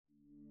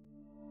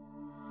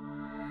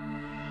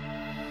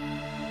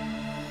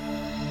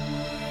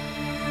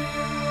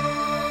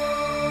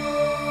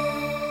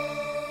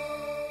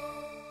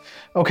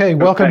Okay,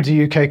 welcome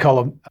to UK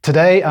Column.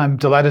 Today, I'm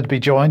delighted to be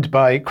joined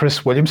by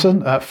Chris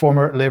Williamson,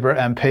 former Labour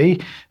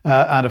MP,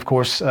 and of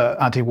course,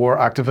 anti-war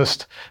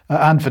activist,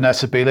 and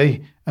Vanessa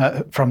Beeley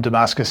from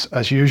Damascus,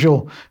 as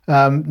usual.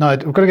 Now, we're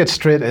going to get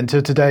straight into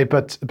it today,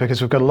 but because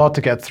we've got a lot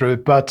to get through.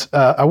 But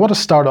I want to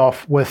start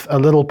off with a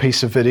little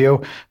piece of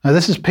video. Now,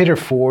 this is Peter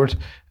Ford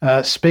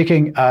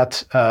speaking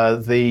at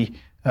the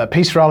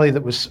peace rally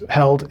that was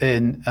held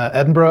in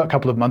Edinburgh a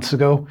couple of months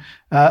ago.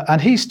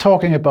 And he's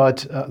talking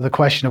about the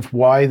question of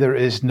why there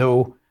is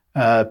no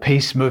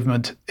peace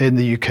movement in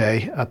the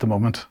UK at the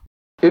moment.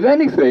 If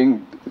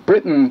anything,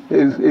 Britain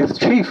is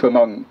chief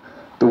among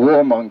the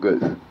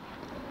warmongers.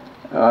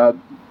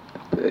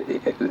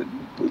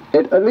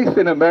 At least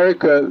in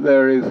America,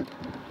 there is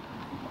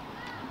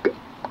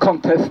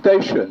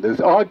contestation,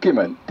 there's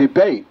argument,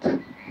 debate.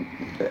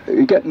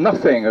 You get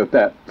nothing of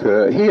that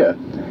here.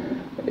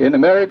 In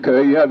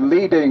America, you have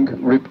leading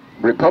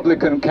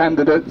Republican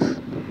candidates,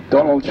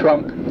 Donald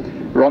Trump,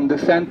 Ron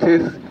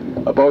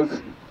DeSantis, are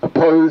both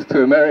opposed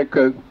to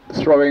America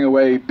throwing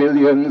away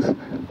billions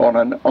on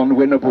an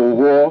unwinnable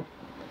war.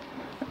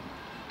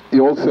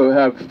 You also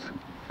have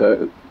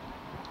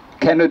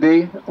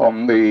Kennedy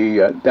on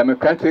the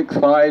Democratic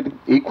side,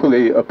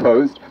 equally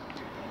opposed.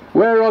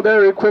 Where are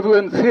their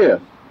equivalents here?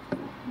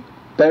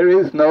 There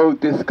is no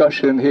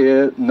discussion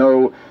here,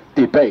 no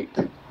debate.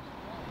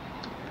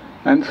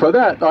 And for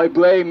that, I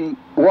blame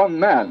one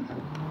man.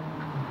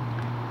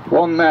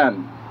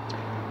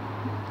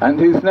 And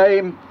his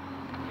name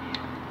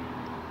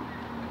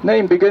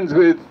begins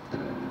with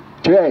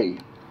J.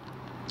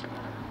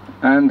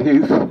 And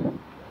he's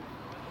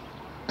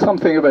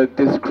something of a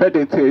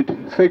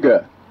discredited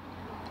figure.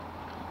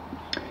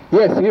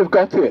 Yes, you've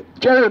got it.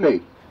 Jeremy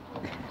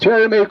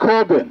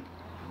Corbyn.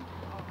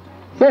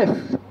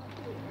 Yes.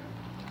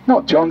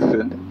 Not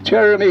Johnson,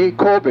 Jeremy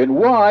Corbyn.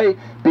 Why?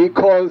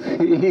 Because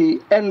he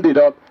ended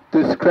up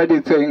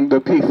discrediting the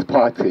Peace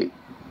Party.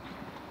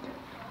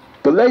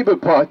 The Labour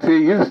Party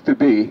used to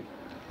be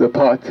the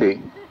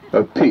party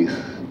of peace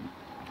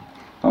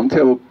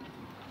until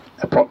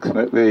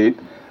approximately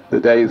the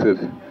days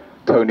of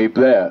Tony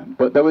Blair.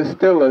 But there was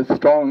still a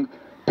strong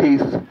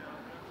peace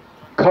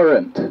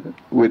current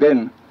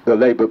within the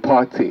Labour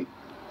Party.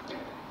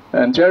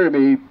 And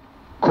Jeremy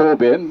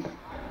Corbyn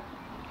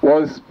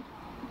was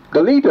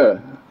the leader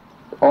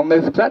on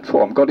this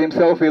platform, got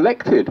himself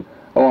elected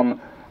on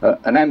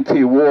an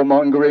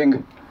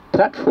anti-warmongering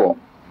platform.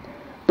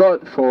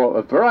 But for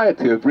a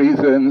variety of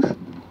reasons,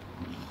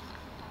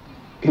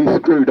 he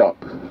screwed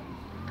up.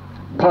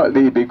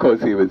 Partly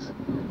because he was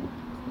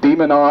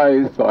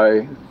demonized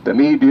by the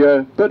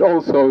media, but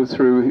also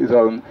through his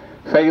own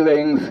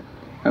failings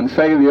and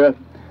failure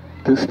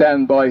to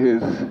stand by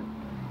his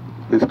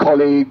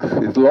colleagues,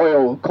 his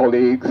loyal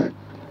colleagues,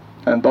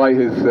 and by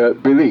his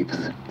beliefs.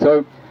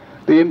 So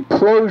the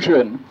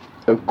implosion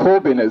of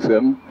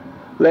Corbynism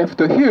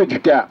left a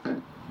huge gap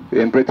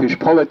in British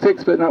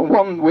politics, but not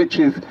one which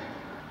is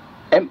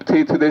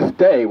empty to this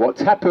day.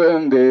 What's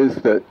happened is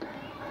that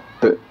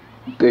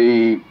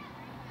the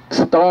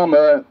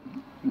Starmer,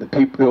 the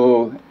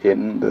people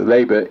in the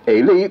Labour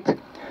elite,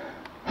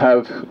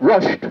 have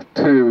rushed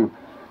to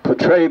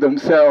portray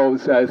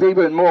themselves as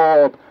even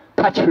more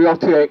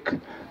patriotic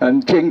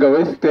and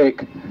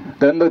jingoistic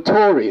than the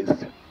Tories.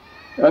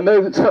 And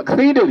they've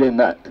succeeded in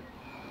that.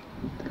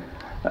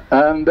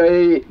 And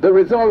the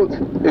result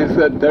is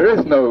that there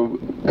is no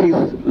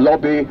peace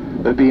lobby.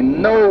 There'll be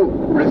no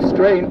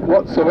restraint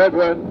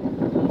whatsoever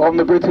on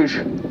the British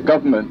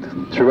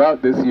government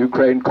throughout this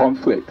Ukraine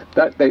conflict.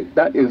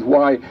 That is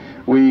why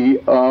we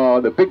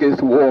are the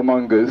biggest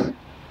warmongers,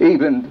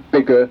 even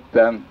bigger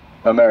than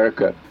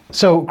America.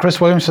 So, Chris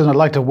Williamson, I'd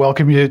like to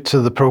welcome you to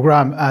the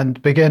programme and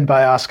begin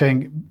by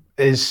asking,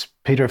 is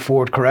Peter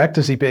Ford correct?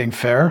 Is he being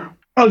fair?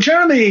 Well,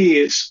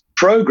 Jeremy's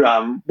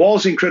programme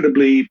was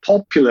incredibly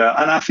popular,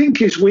 and I think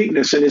his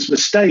weakness and his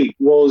mistake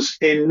was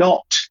in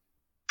not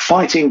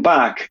fighting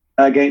back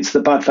against the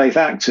bad faith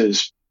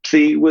actors.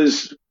 There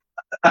was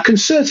a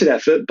concerted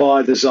effort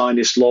by the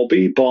Zionist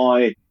lobby,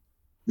 by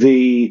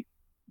the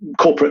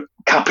corporate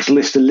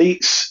capitalist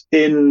elites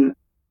in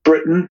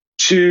Britain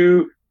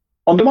to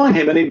undermine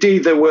him. And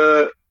indeed, there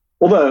were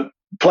other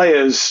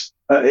players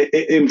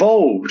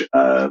involved,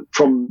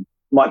 from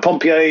Mike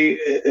Pompeo,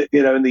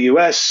 in the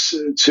US,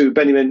 to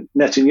Benjamin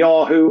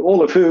Netanyahu,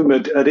 all of whom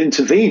had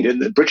intervened in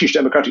the British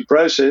democratic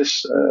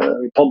process.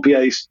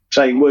 Pompeo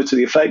saying words to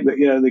the effect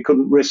that, they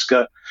couldn't risk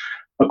a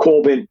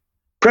Corbyn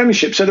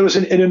premiership. So there was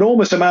an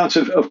enormous amount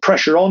of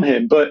pressure on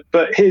him. But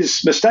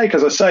his mistake,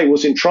 as I say,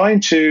 was in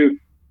trying to,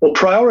 or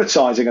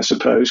prioritising, I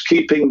suppose,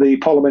 keeping the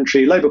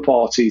Parliamentary Labour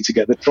Party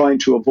together, trying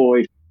to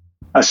avoid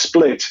a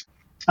split.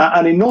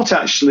 And in not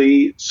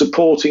actually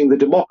supporting the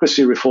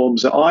democracy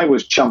reforms that I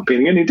was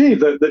championing, and indeed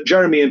that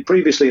Jeremy had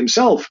previously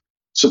himself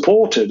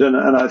supported, and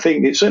I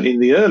think it's certainly in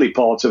the early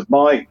part of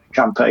my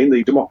campaign,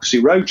 the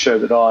Democracy Roadshow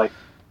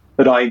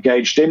that I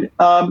engaged in,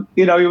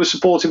 he was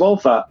supportive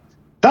of that.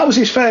 That was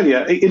his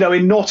failure,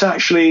 in not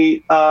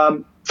actually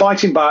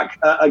fighting back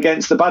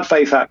against the bad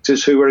faith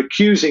actors who were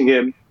accusing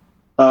him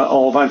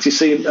of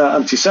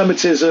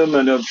anti-Semitism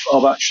and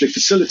of actually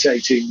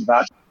facilitating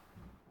that.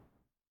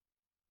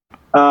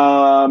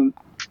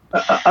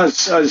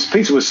 As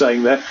Peter was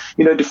saying there,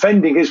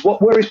 defending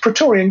were his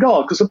Praetorian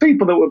Guard, because the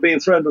people that were being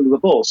thrown under the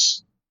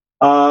bus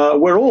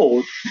were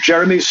all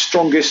Jeremy's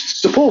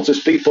strongest supporters,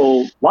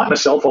 people like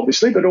myself,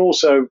 obviously, but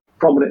also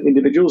prominent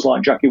individuals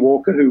like Jackie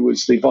Walker, who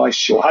was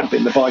had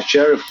been the vice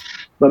chair of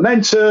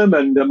Momentum,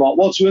 and Mark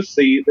Wadsworth,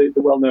 the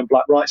well-known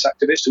black rights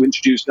activist who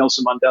introduced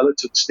Nelson Mandela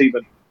to the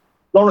Stephen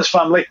Lawrence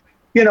family,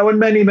 and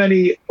many,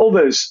 many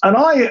others. And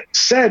I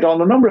said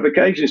on a number of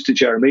occasions to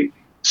Jeremy,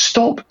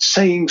 stop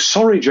saying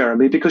sorry,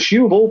 Jeremy, because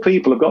you of all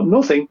people have got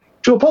nothing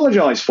to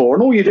apologise for,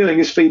 and all you're doing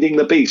is feeding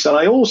the beast. And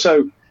I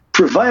also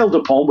prevailed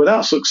upon,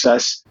 without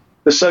success,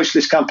 the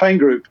Socialist Campaign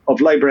Group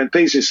of Labour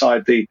MPs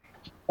inside the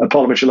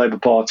Parliamentary Labour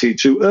Party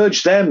to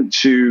urge them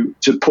to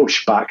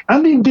push back,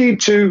 and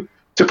indeed to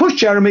push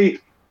Jeremy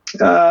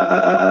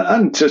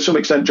and to some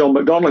extent John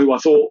McDonnell, who I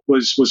thought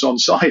was on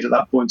side at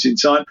that point in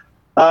time,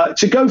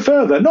 to go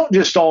further, not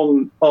just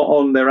on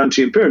their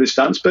anti-imperialist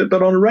stance, but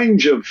on a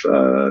range of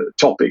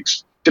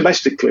topics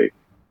domestically,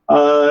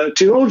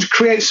 to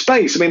create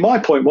space. I mean, my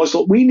point was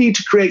that we need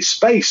to create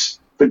space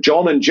for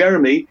John and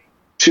Jeremy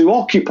to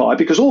occupy,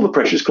 because all the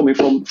pressure is coming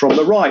from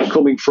the right,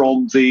 coming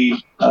from the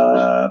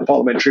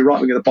parliamentary right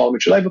wing of the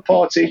Parliamentary Labour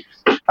Party,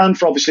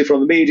 and obviously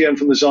from the media and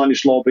from the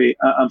Zionist lobby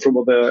and from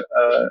other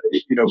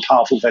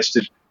powerful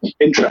vested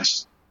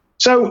interests.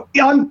 So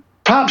I'm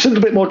perhaps a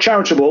little bit more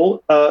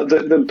charitable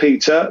than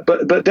Peter,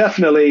 but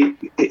definitely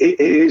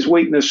his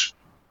weakness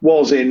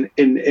was in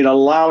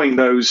allowing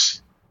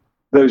those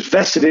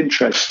vested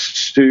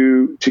interests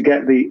to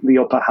get the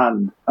upper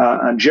hand.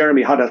 And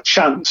Jeremy had a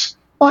chance,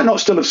 might not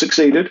still have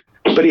succeeded,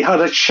 but he had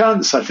a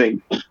chance, I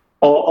think,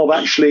 of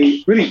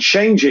actually really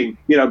changing,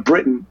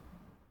 Britain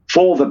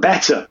for the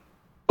better.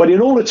 But in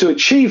order to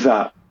achieve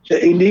that,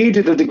 he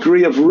needed a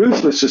degree of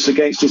ruthlessness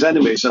against his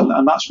enemies,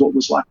 and that's what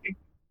was lacking.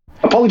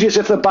 Apologies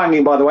if they're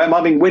banging, by the way. I'm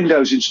having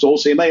Windows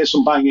installed, so you may hear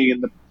some banging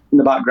in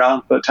the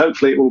background, but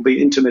hopefully it will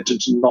be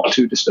intermittent and not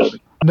too disturbing.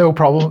 No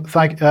problem.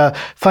 Thanks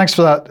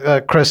for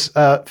that, Chris.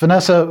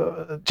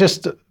 Vanessa,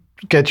 just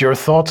get your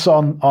thoughts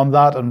on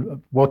that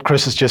and what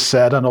Chris has just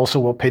said, and also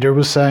what Peter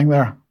was saying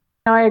there.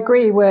 I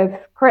agree with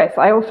Chris.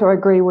 I also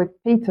agree with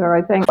Peter,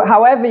 I think. But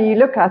however you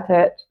look at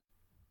it,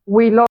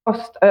 we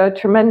lost a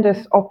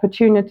tremendous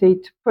opportunity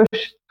to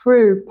push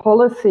through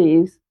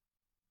policies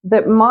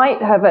that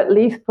might have at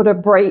least put a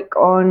brake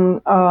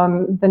on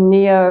the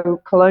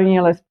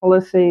neo-colonialist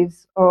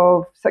policies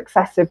of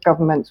successive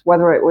governments,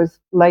 whether it was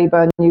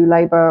Labour, New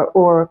Labour,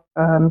 or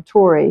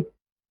Tory.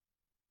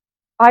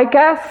 I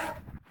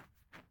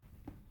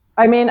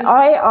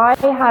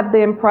had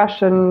the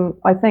impression,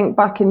 I think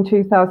back in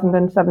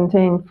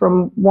 2017,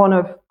 from one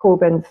of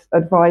Corbyn's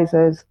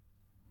advisors,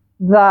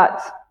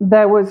 that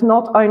there was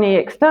not only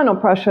external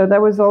pressure,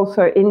 there was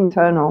also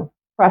internal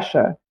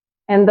pressure,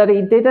 and that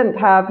he didn't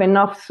have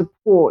enough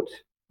support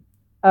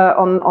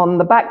on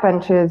the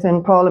backbenches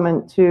in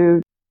Parliament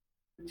to,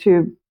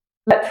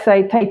 let's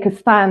say, take a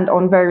stand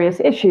on various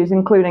issues,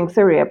 including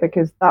Syria,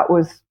 because that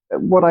was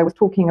what I was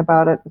talking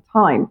about at the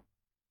time.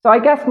 So I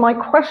guess my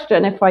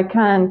question, if I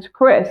can, to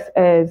Chris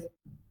is,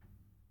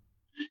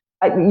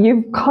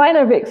 you've kind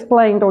of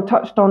explained or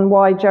touched on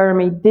why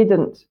Jeremy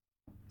didn't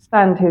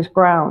stand his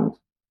ground.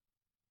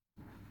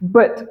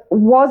 But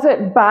was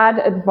it bad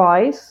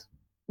advice?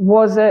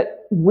 Was it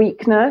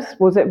weakness?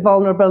 Was it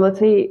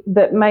vulnerability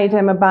that made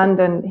him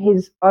abandon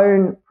his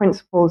own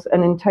principles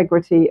and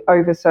integrity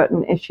over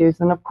certain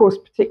issues? And of course,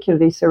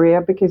 particularly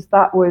Syria, because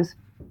that was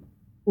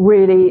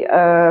really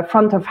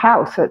front of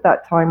house at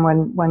that time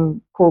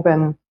when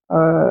Corbyn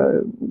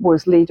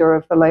was leader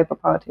of the Labour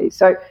Party.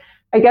 So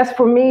I guess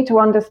for me to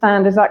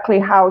understand exactly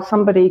how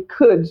somebody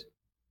could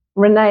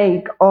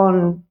renege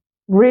on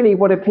really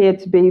what appeared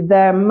to be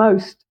their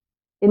most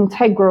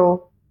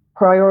integral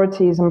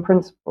priorities and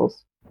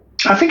principles.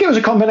 I think it was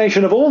a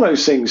combination of all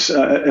those things,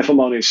 if I'm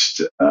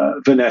honest,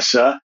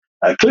 Vanessa.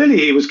 Clearly,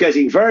 he was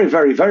getting very,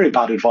 very, very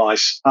bad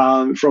advice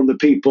from the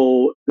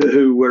people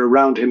who were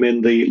around him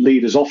in the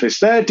leader's office.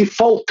 Their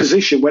default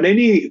position when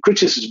any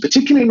criticism,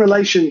 particularly in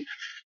relation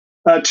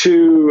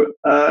to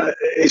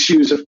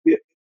issues of,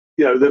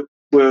 that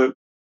were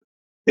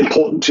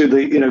important to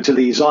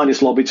the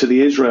Zionist lobby, to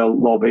the Israel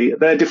lobby,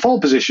 their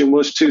default position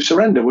was to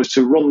surrender, was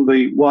to run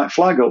the white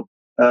flag up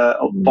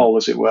the pole,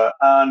 as it were,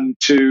 and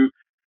to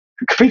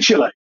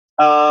capitulate.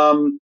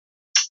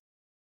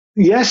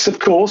 Yes, of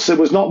course, there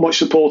was not much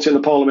support in the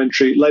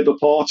Parliamentary Labour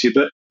Party,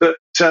 but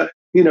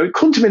it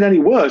couldn't have been any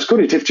worse, could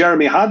it, if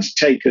Jeremy had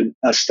taken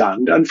a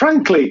stand? And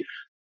frankly,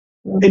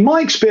 in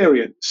my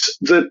experience,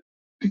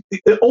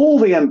 all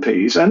the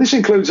MPs, and this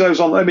includes those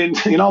I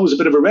was a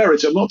bit of a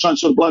rarity. I'm not trying to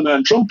sort of blow my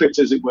own trumpet,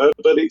 as it were,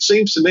 but it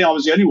seems to me I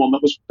was the only one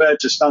that was prepared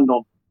to stand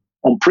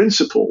on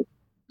principle,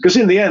 because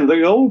in the end,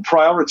 they all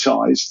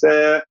prioritised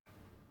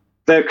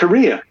their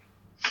career.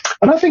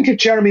 And I think if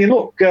Jeremy,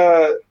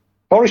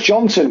 Boris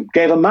Johnson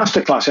gave a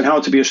masterclass in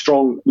how to be a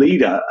strong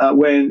leader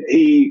when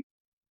he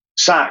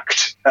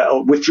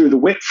withdrew the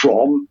whip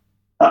from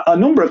a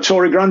number of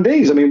Tory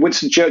grandees. I mean,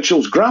 Winston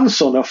Churchill's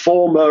grandson, a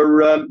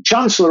former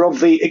Chancellor of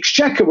the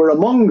Exchequer, were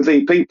among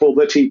the people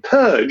that he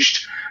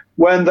purged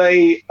when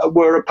they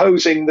were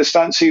opposing the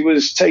stance he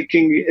was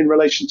taking in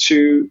relation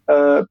to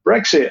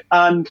Brexit.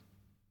 And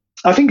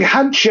I think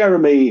had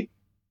Jeremy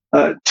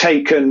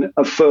taken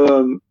a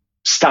firm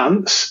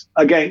stance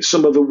against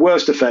some of the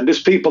worst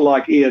offenders, people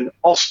like Ian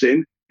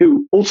Austin,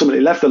 who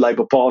ultimately left the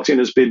Labour Party and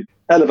has been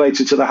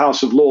elevated to the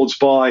House of Lords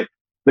by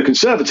the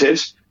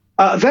Conservatives,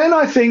 then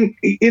I think,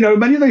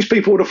 many of these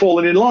people would have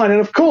fallen in line. And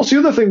of course, the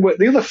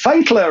other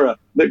fatal error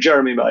that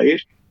Jeremy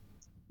made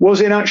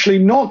was in actually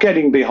not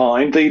getting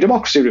behind the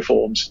democracy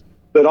reforms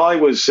that I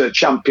was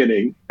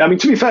championing. I mean,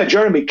 to be fair,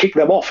 Jeremy kicked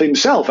them off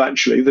himself,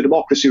 actually, the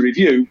democracy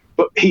review,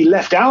 but he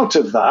left out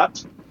of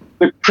that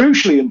the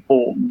crucially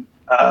important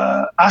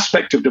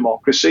aspect of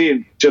democracy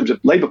in terms of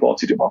Labour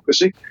Party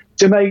democracy,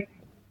 to make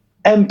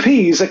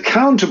MPs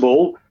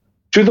accountable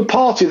to the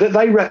party that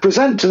they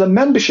represent, to the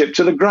membership,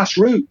 to the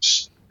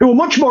grassroots, who are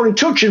much more in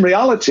touch in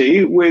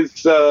reality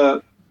with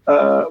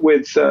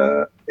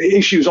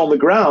issues on the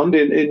ground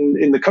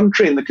in the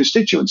country, in the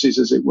constituencies,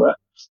 as it were.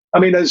 I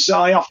mean, as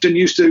I often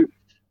used to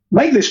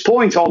make this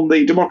point on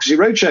the Democracy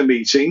Roadshow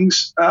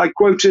meetings, I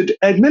quoted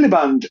Ed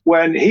Miliband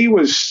when he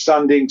was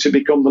standing to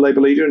become the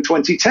Labour leader in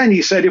 2010.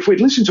 He said, if we'd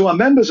listened to our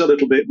members a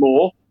little bit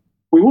more,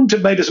 we wouldn't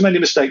have made as many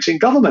mistakes in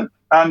government.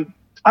 And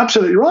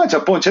absolutely right, I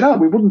pointed out,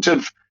 we wouldn't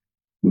have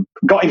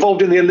got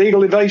involved in the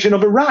illegal invasion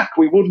of Iraq.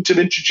 We wouldn't have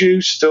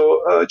introduced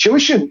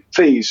tuition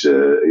fees.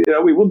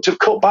 We wouldn't have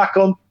cut back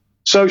on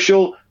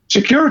social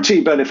security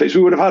benefits.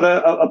 We would have had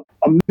a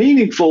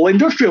meaningful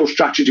industrial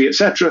strategy,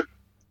 etc.,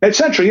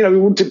 etc. We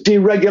wouldn't have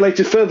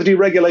further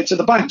deregulated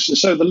the banks, and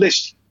so the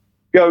list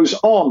goes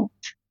on.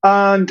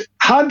 And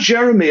had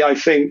Jeremy, I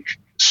think,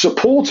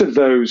 supported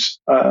those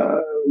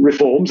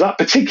reforms, that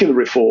particular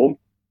reform,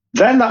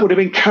 then that would have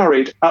been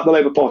carried at the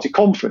Labour Party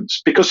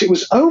conference, because it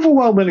was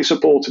overwhelmingly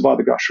supported by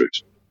the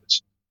grassroots.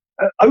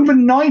 Over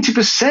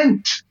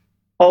 90%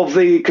 of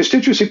the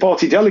constituency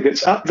party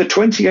delegates at the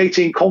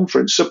 2018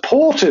 conference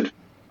supported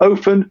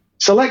open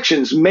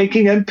selections,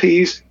 making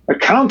MPs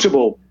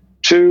accountable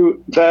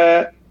to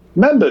their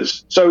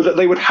members so that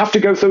they would have to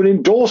go through an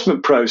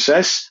endorsement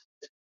process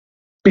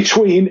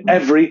between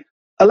every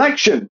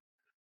election.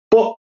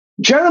 But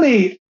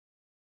Jeremy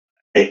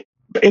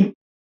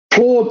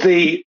implored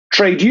the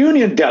trade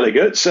union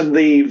delegates, and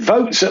the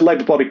votes at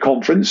Labour Party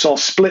conference are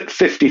split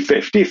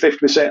 50-50.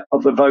 50%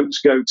 of the votes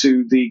go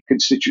to the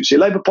constituency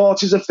Labour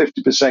parties and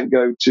 50%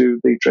 go to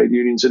the trade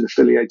unions and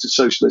affiliated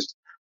socialist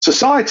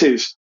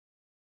societies.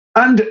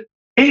 And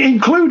it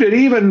included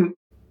even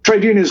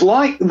trade unions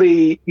like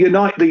the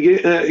Unite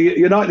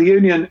the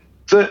Union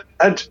that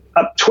had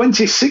a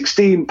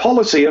 2016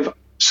 policy of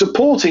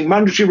supporting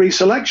mandatory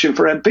reselection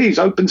for MPs,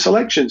 open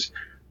selections.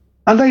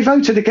 And they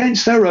voted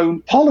against their own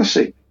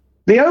policy.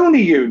 The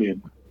only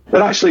union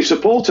that actually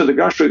supported the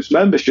grassroots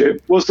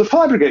membership was the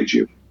Fire Brigade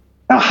Union.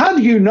 Now, had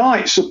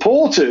Unite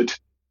supported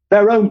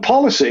their own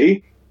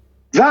policy,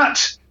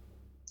 that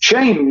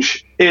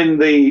change in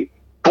the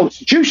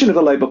constitution of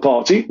the Labour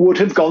Party would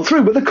have gone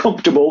through with a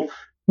comfortable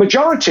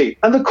majority.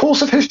 And the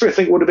course of history, I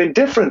think, would have been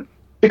different.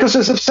 Because,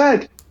 as I've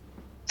said,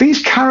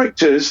 these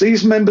characters,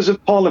 these members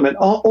of Parliament,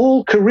 are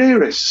all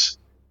careerists.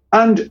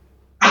 And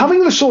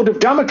having the sword of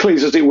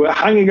Damocles, as it were,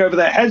 hanging over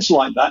their heads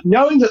like that,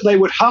 knowing that they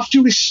would have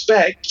to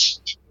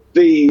respect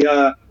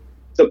the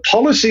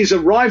policies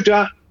arrived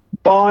at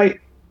by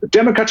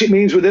democratic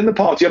means within the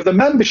party of the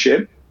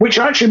membership, which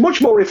are actually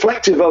much more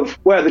reflective of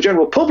where the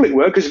general public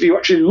were, because if you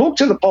actually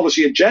looked at the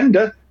policy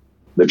agenda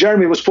that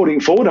Jeremy was putting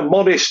forward, a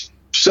modest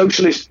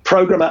socialist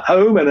programme at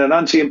home and an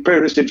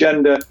anti-imperialist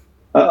agenda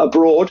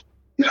abroad,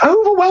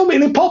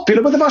 overwhelmingly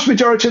popular with the vast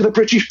majority of the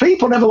British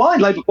people, never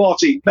mind Labour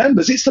Party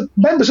members. It's the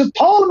members of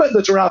Parliament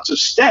that are out of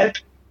step,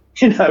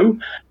 with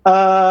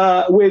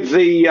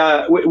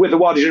the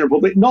wider general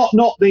public, not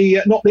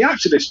the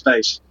activist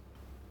base.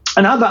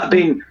 And had that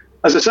been,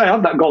 as I say,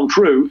 had that gone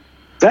through,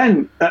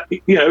 then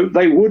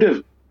they would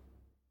have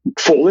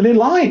fallen in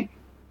line.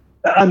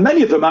 And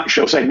many of them,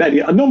 actually, I'll say many,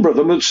 a number of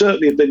them would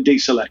certainly have been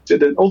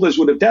deselected, and others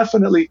would have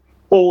definitely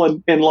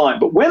fallen in line.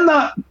 But when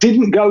that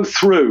didn't go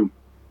through,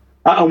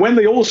 and when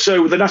the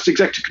National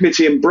Executive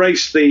Committee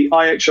embraced the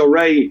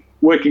IHRA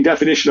working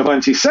definition of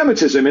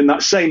anti-Semitism in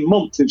that same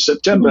month in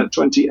September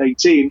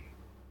 2018,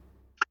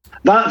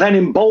 that then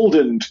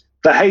emboldened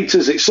the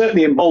haters. It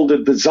certainly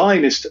emboldened the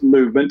Zionist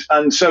movement,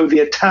 and so the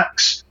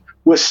attacks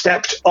were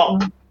stepped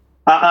up.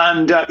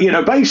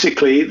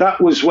 Basically,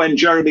 that was when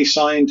Jeremy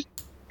signed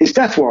his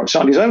death warrant,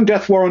 signed his own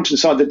death warrant, and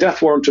signed the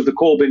death warrant of the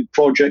Corbyn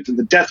project and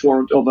the death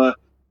warrant of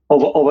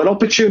an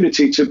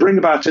opportunity to bring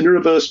about an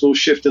irreversible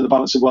shift in the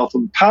balance of wealth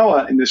and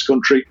power in this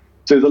country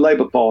through the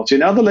Labour Party.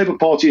 Now the Labour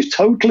Party is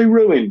totally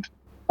ruined,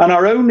 and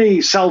our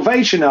only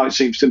salvation now, it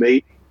seems to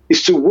me,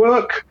 is to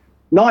work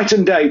night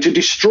and day to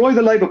destroy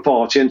the Labour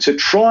Party and to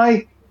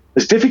try,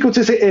 as difficult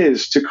as it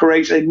is, to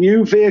create a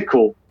new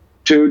vehicle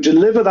to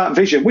deliver that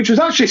vision, which was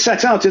actually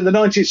set out in the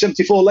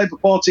 1974 Labour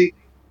Party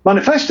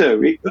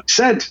manifesto. It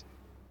said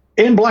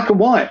in black and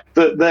white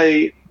that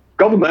they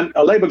government,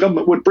 a Labour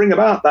government, would bring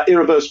about that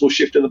irreversible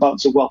shift in the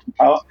balance of wealth and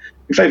power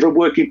in favour of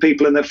working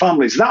people and their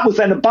families. That was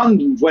then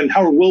abandoned when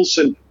Harold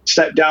Wilson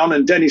stepped down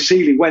and Dennis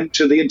Healey went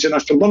to the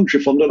International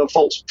Monetary Fund on a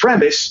false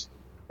premise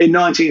in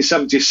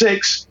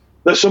 1976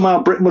 that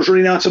somehow Britain was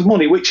running out of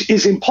money, which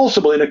is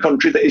impossible in a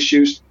country that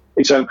issues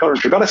its own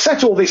currency. But I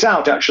set all this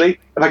out, actually,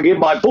 if I can give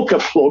my book a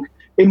plug,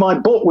 in my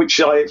book, which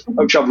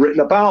I've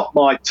written about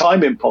my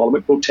time in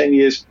Parliament, called 10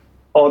 Years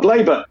Hard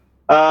Labour.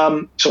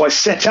 So I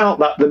set out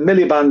that the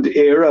Miliband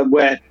era,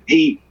 where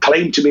he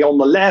claimed to be on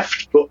the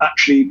left, but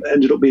actually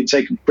ended up being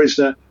taken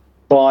prisoner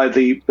by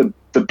the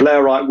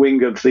Blairite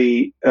wing of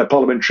the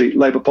Parliamentary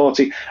Labour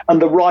Party,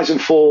 and the rise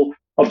and fall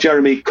of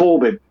Jeremy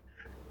Corbyn.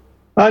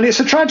 And it's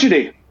a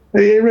tragedy.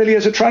 It really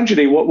is a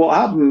tragedy what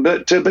happened.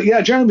 But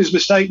yeah, Jeremy's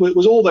mistake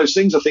was all those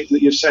things, I think,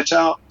 that you've set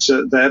out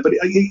there. But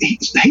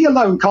he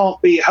alone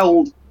can't be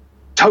held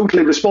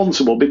totally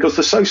responsible, because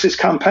the Socialist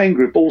Campaign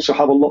Group also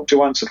have a lot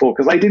to answer for,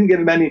 because they didn't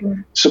give him any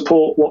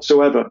support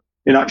whatsoever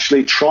in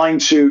actually trying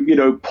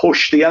to,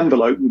 push the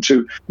envelope and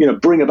to,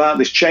 bring about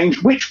this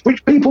change, which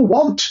people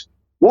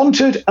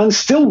wanted and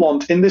still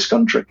want in this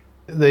country.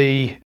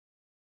 The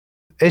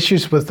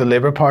issues with the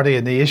Labour Party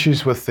and the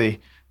issues with the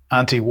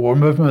anti-war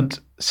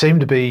movement seem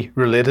to be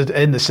related,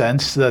 in the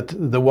sense that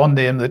the one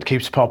name that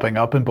keeps popping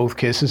up in both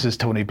cases is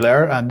Tony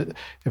Blair. And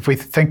if we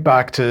think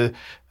back to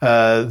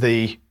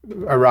the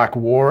Iraq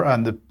War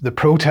and the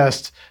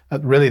protests,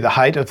 at really the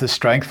height of the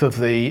strength of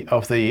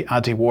the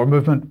anti-war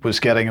movement was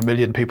getting 1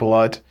 million people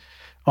out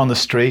on the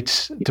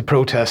streets to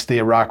protest the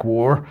Iraq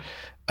War.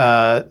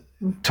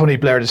 Tony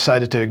Blair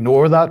decided to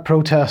ignore that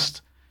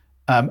protest.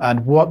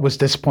 And what was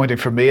disappointing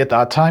for me at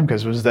that time,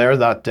 because I was there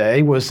that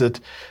day, was that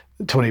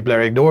Tony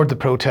Blair ignored the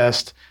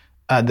protest,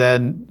 and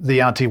then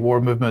the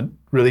anti-war movement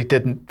really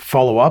didn't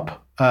follow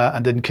up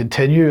and didn't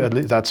continue. At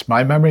least that's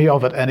my memory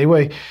of it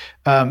anyway.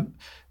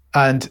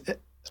 And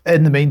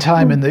in the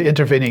meantime, in the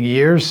intervening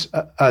years,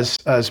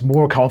 as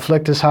more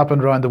conflict has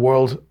happened around the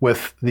world,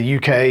 with the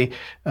UK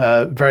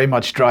very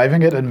much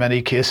driving it in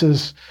many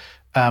cases,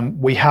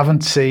 we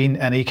haven't seen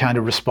any kind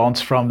of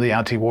response from the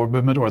anti-war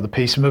movement or the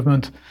peace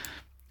movement.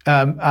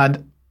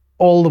 And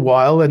all the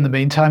while, in the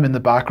meantime, in the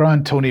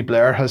background, Tony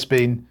Blair has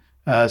been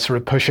sort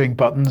of pushing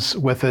buttons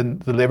within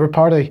the Labour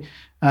Party.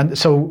 And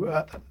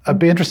so I'd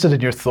be interested in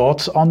your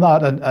thoughts on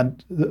that,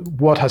 and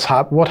what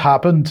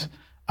happened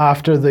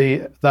after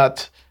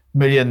that 1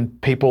 million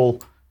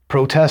people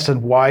protest,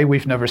 and why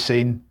we've never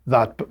seen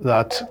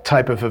that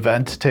type of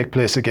event take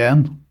place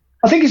again.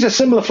 I think it's a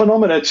similar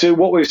phenomenon to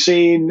what we've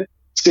seen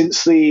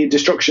since the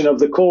destruction of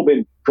the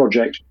Corbyn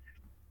project.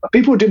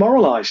 People were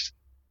demoralised,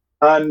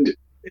 and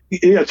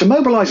to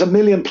mobilise 1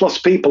 million plus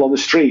people on the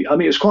street, I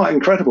mean, it's quite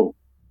incredible.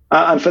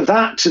 And for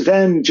that to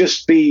then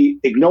just be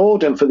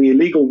ignored, and for the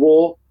illegal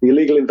war, the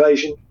illegal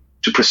invasion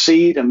to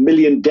proceed, 1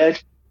 million dead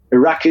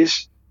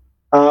Iraqis,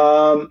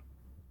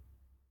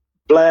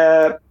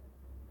 Blair,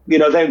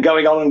 then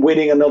going on and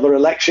winning another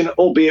election,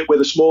 albeit with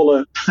a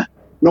smaller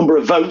number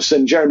of votes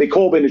than Jeremy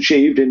Corbyn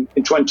achieved in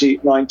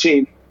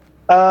 2019.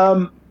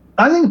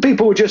 I think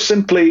people were just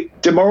simply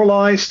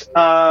demoralised,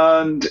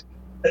 and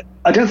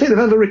I don't think they've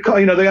ever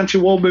recovered. The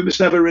anti-war movement's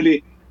never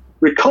really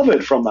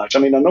recovered from that. I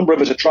mean, a number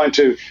of us are trying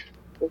to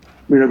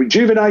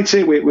rejuvenate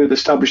it. We've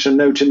established a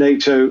no to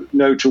NATO,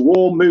 no to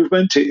war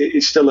movement.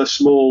 It's still a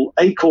small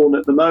acorn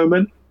at the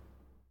moment.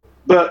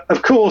 But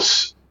of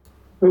course,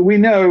 we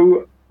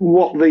know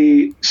what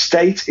the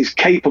state is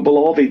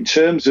capable of in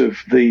terms of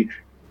the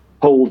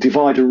whole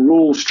divide and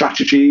rule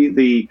strategy,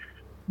 the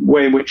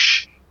way in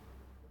which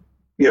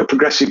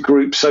progressive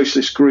groups,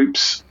 socialist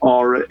groups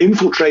are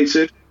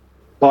infiltrated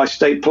by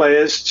state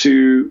players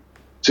to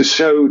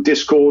sow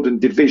discord and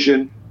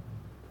division.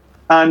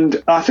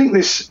 And I think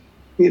this,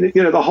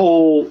 the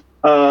whole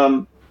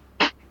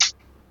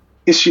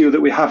issue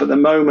that we have at the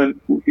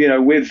moment,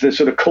 with the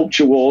sort of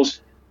culture wars,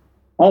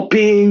 are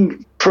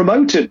being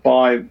promoted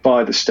by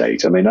the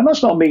state. I mean, and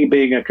that's not me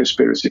being a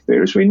conspiracy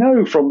theorist. We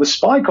know from the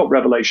Spy Cop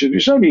revelation,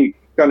 which only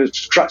kind of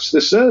scratched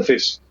the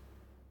surface,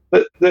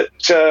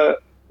 that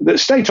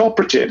state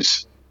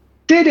operatives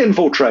did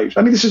infiltrate.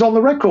 I mean, this is on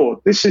the record.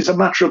 This is a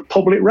matter of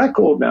public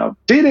record now.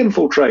 Did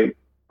infiltrate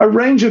a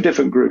range of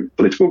different groups,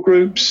 political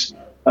groups,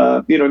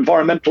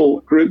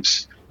 environmental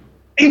groups,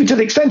 even to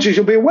the extent, as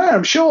you'll be aware,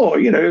 I'm sure,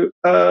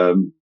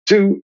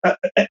 to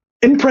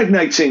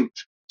impregnating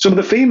some of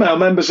the female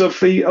members of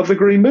the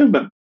Green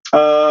Movement,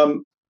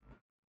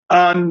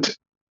 and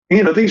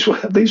these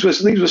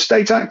were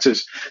state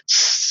actors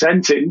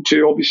sent in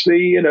to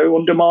obviously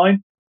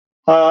undermine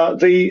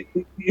the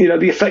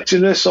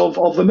effectiveness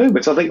of the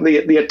movement. I think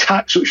the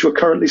attacks which we're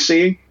currently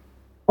seeing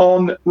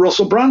on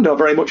Russell Brand are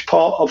very much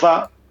part of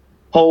that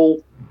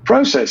whole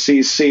process.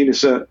 He's seen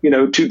as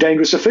too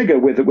dangerous a figure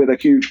with a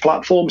huge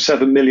platform,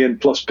 7 million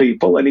plus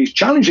people, and he's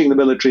challenging the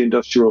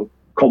military-industrial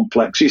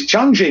complex. He's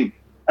challenging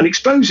and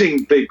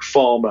exposing big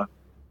pharma.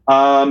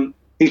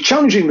 He's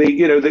challenging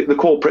the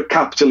corporate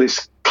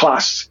capitalist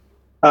class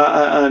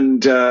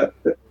and the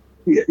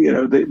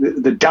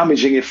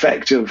damaging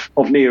effect of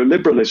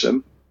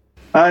neoliberalism.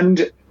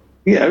 And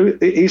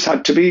he's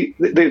had to be,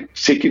 they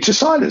seek you to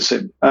silence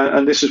him.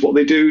 And this is what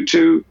they do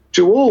to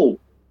all,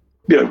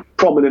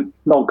 prominent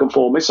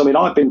nonconformists. I mean,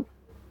 I've been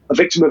a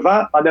victim of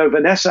that. I know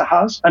Vanessa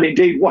has. And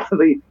indeed, one of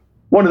the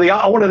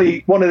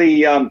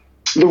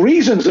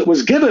reasons that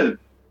was given,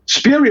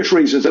 spurious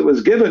reasons that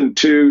was given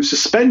to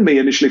suspend me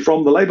initially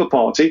from the Labour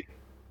Party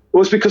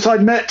was because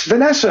I'd met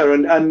Vanessa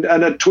and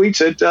had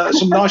tweeted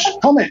some nice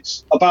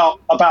comments about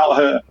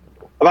her,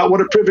 about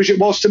what a privilege it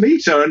was to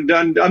meet her.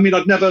 And I mean,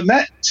 I'd never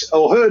met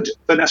or heard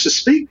Vanessa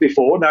speak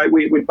before. Now,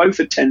 we both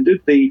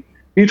attended the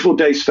Beautiful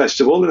Days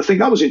Festival, and I think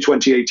that was in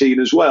 2018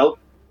 as well,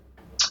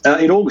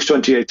 in August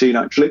 2018,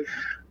 actually.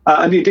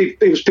 And indeed,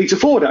 it was Peter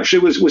Ford,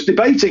 actually, was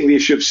debating the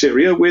issue of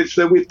Syria with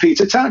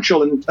Peter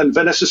Tatchell, and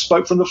Vanessa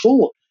spoke from the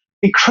floor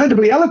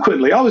incredibly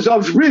eloquently. I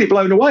was really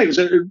blown away. It was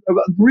a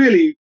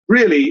really,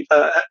 really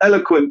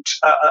eloquent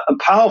and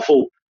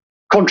powerful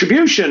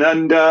contribution.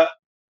 And, I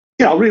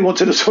really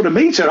wanted to sort of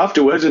meet her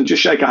afterwards and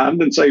just shake her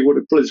hand and say what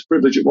a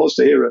privilege it was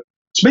to hear her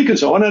speak and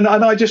so on. And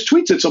I just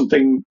tweeted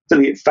something to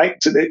the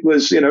effect that it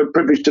was, a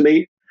privilege to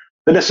meet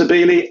Vanessa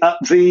Beeley at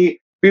the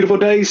Beautiful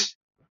Days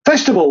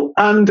Festival.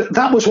 And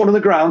that was one of the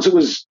grounds that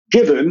was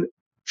given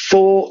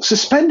for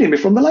suspending me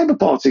from the Labour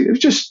Party. It was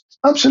just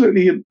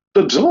absolutely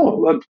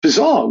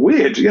bizarre,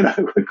 weird,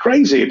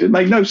 crazy. It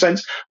made no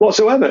sense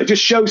whatsoever. It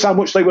just shows how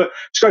much they were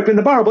scraping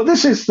the barrel. But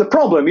this is the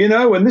problem,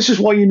 and this is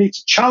why you need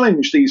to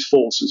challenge these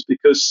forces,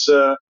 because,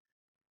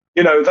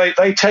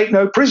 they take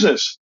no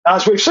prisoners,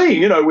 as we've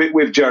seen,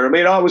 with Jeremy.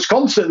 And I was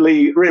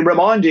constantly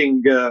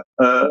reminding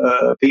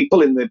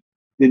people in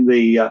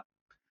the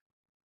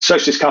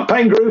Socialist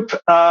Campaign Group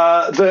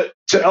that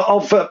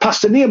of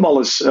Pastor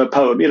Niemöller's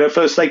poem,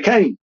 First They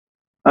Came.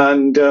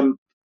 And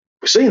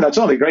we're seeing that,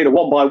 aren't we?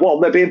 One by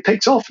one, they're being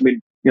picked off. I mean,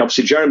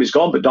 obviously Jeremy's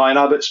gone, but Diane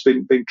Abbott's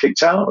been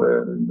kicked out.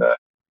 And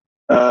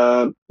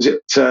is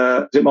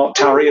it Mark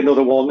Tarry,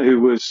 another one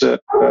who was has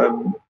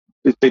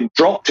been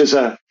dropped as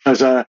a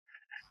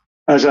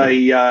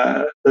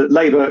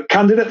Labour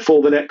candidate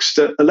for the next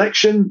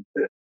election?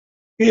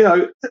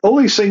 All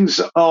these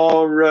things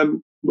are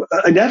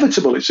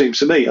inevitable, it seems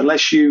to me,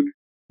 unless you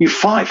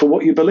fight for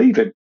what you believe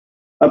in.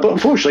 But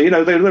unfortunately,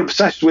 they're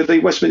obsessed with the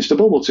Westminster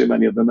bubble, too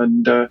many of them.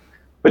 And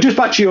but just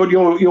back to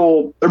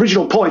your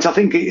original point, I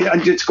think,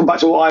 and to come back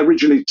to what I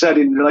originally said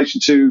in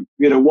relation to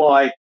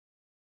why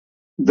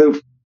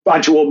the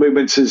anti-war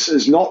movement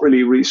has not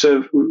really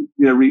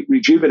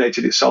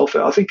rejuvenated itself.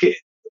 I think it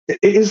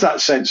is that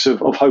sense of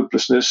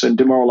hopelessness and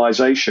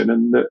demoralisation,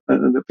 and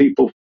that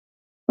people,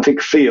 I think,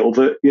 feel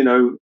that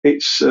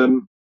it's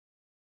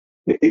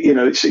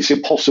it's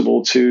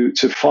impossible to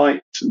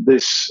fight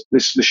this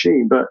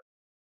machine. But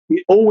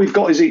all we've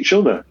got is each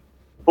other.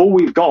 All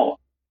we've got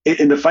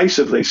in the face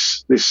of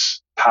this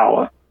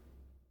power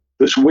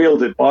that's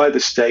wielded by the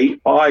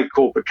state, by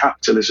corporate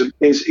capitalism,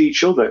 is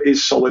each other,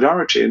 is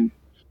solidarity. And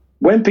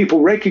when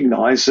people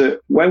recognise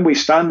that when we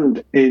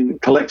stand in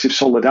collective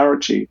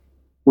solidarity,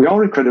 we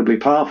are incredibly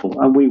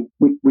powerful, and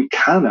we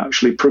can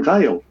actually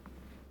prevail.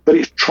 But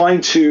it's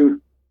trying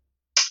to,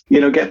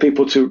 get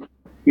people to,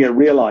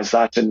 realise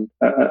that, and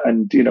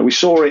we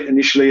saw it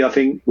initially, I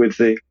think, with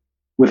that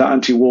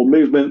anti-war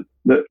movement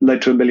that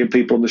led to 1 million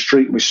people on the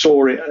street. We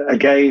saw it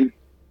again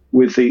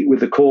with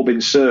the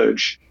Corbyn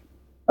surge,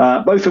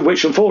 both of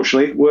which,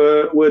 unfortunately,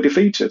 were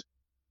defeated,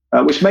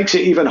 which makes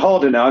it even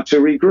harder now to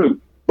regroup.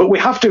 But we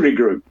have to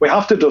regroup. We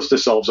have to dust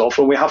ourselves off,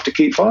 and we have to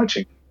keep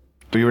fighting.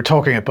 We were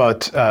talking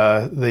about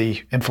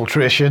the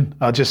infiltration.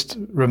 I'll just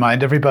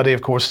remind everybody,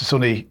 of course, it's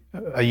only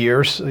a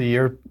year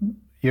and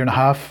a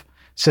half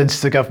since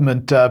the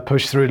government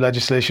pushed through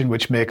legislation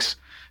which makes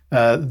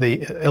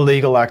the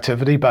illegal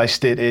activity by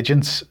state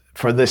agents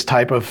for this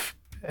type of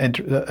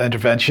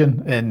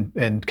intervention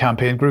in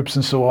campaign groups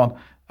and so on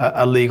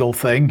a legal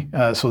thing,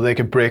 so they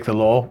can break the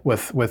law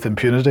with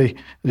impunity.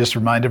 Just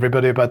remind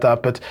everybody about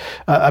that. But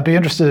I'd be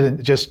interested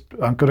in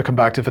I'm going to come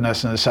back to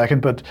Vanessa in a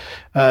second, but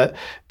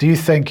do you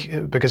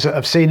think, because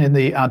I've seen in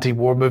the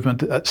anti-war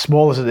movement, as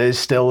small as it is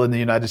still in the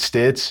United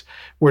States,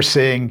 we're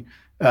seeing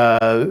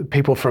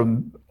people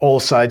from all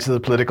sides of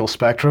the political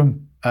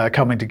spectrum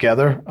coming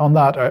together on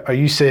that. Are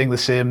you seeing the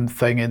same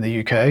thing in the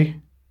UK?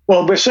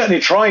 Well, we're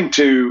certainly trying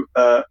to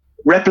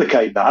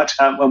replicate that,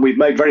 and we've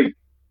made very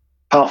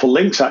powerful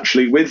links,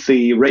 actually, with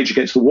the Rage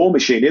Against the War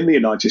machine in the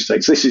United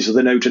States. This is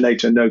the No to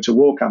NATO, No to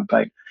War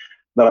campaign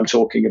that I'm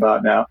talking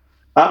about now.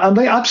 And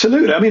they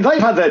absolutely, they've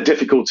had their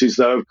difficulties,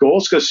 though, of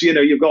course, because,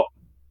 you've got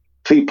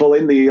people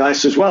in the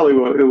US as well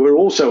who are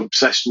also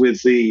obsessed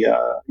with the,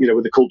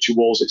 with the culture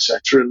wars,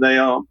 etc. And they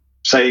are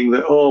saying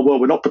that,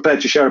 we're not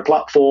prepared to share a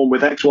platform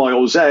with X, Y,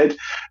 or Z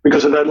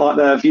because I don't like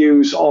their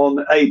views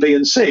on A, B,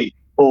 and C,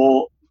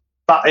 or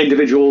that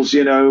individual's,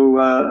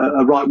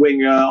 a right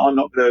winger. I'm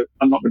not going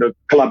to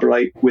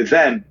collaborate with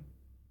them.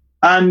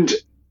 And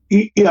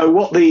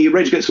what the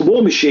Rage Against the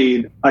War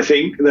machine, I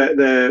think, that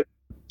the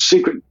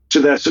secret to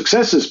their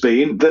success has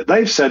been that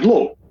they've said,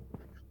 look,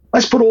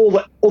 let's put all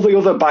the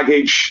other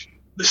baggage,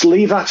 let's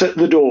leave that at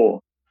the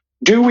door.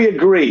 do we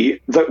agree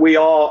that we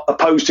are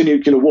opposed to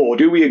nuclear war?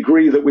 Do we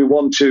agree that we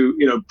want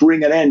to,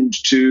 bring an end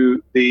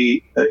to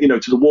the,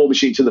 to the war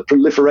machine, to the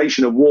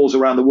proliferation of wars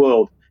around the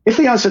world? If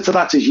the answer to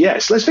that is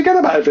yes, let's forget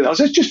about everything else.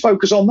 Let's just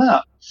focus on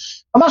that.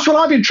 And that's what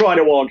I've been trying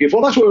to argue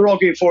for. That's what we're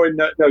arguing for in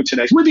No to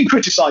Next. We've been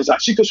criticised,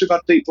 actually, because we've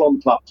had people on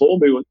the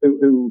platform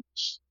who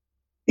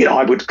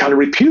I would kind of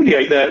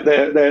repudiate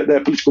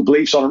their political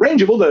beliefs on a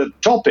range of other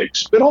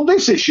topics. But on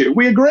this issue,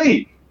 we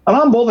agree. And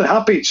I'm more than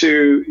happy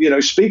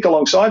to, speak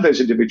alongside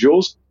those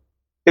individuals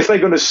if they're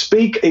going to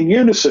speak in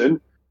unison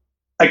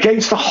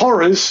against the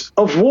horrors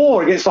of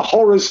war, against the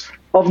horrors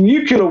of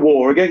nuclear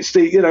war, against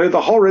the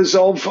horrors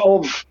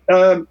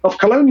of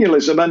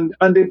colonialism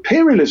and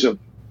imperialism.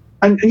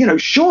 And,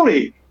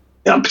 surely,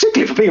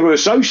 particularly for people who are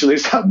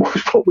socialists, that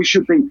what we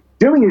should be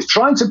doing is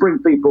trying to bring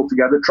people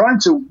together, trying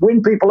to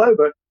win people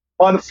over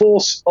by the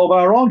force of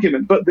our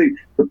argument. But the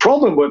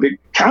problem where we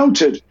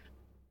countered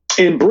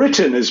in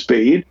Britain has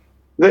been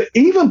that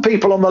even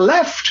people on the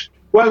left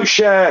won't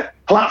share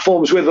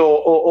platforms with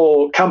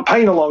or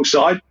campaign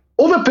alongside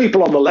other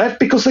people on the left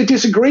because they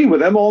disagree with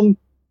them on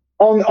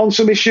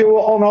some issue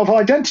of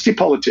identity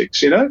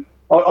politics,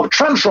 of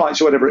trans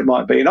rights or whatever it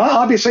might be. And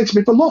I'd be saying to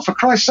people, look, for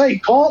Christ's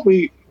sake, can't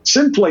we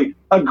simply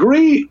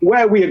agree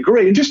where we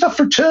agree and just have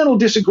fraternal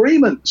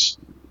disagreements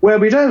where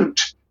we don't?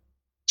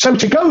 So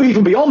to go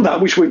even beyond that,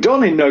 which we've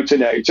done in No to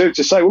NATO,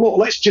 to say, well, look,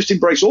 let's just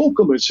embrace all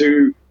comers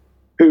who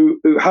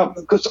have,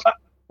 because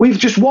we've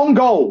just one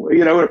goal,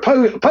 we're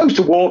opposed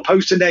to war,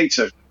 opposed to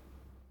NATO.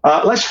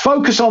 Let's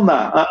focus on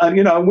that,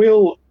 and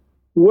we'll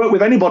work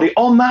with anybody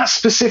on that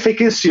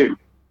specific issue.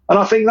 And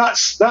I think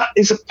that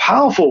is a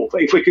powerful,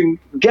 if we can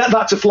get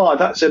that to fly,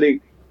 that's a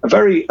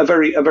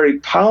very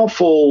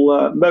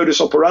powerful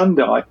modus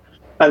operandi,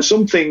 and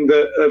something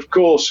that, of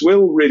course,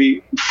 will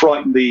really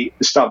frighten the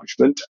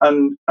establishment,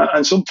 and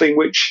something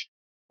which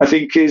I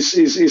think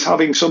is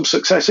having some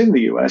success in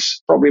the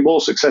US, probably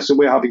more success than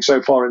we're having so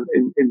far in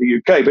the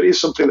UK, but it is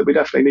something that we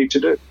definitely need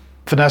to do.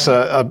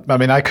 Vanessa,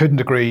 I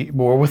couldn't agree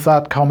more with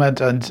that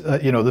comment. And,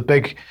 the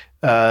big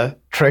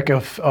trick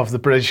of the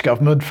British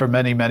government for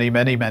many, many,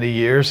 many, many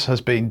years has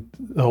been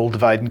the whole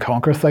divide and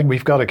conquer thing.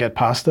 We've got to get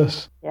past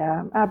this.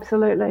 Yeah,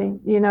 absolutely.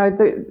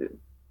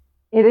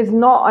 It is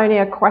not only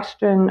a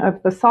question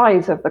of the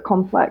size of the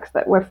complex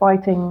that we're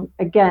fighting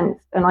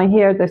against. And I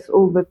hear this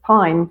all the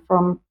time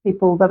from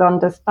people that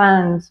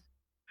understand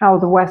how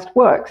the West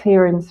works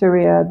here in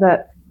Syria,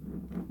 that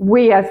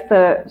we as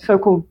the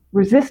so-called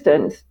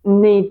resistance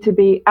need to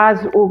be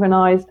as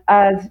organized,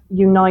 as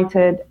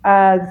united,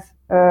 as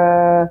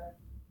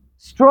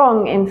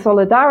strong in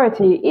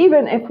solidarity,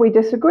 even if we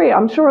disagree.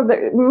 I'm sure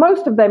that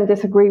most of them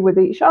disagree with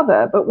each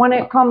other, but when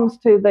it comes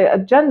to the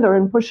agenda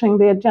and pushing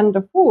the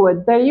agenda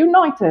forward, they're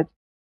united.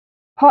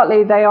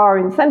 Partly they are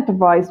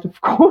incentivized, of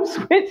course,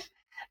 which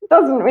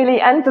doesn't really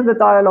enter the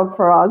dialogue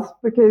for us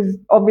because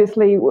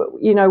obviously,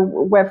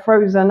 we're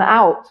frozen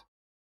out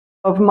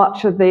of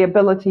much of the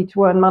ability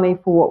to earn money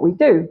for what we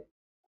do.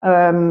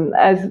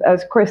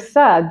 As Chris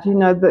said,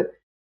 that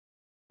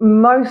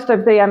most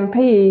of the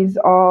MPs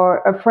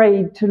are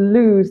afraid to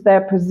lose their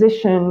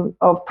position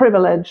of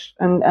privilege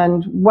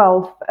and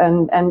wealth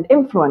and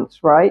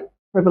influence, right?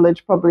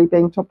 Privilege probably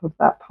being top of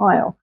that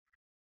pile.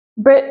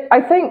 But I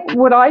think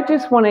what I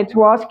just wanted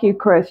to ask you,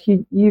 Chris,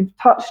 you've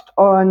touched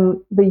on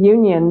the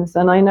unions,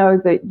 and I know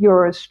that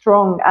you're a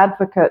strong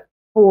advocate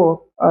for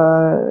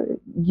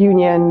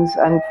unions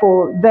and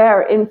for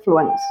their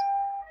influence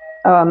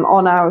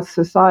on our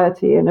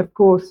society. And of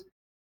course,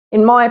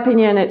 in my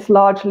opinion, it's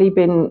largely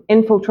been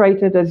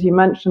infiltrated, as you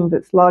mentioned,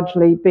 it's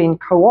largely been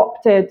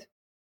co-opted.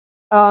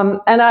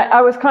 And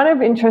I was kind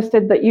of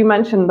interested that you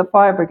mentioned the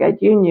Fire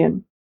Brigade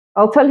Union.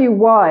 I'll tell you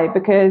why,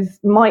 because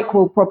Mike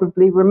will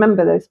probably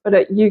remember this, but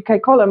at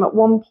UK Column, at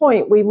one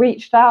point, we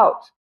reached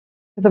out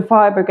to the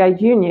Fire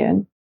Brigade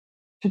Union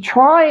to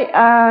try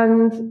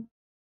and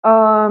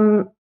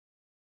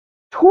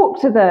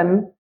talk to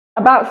them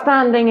about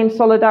standing in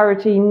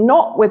solidarity,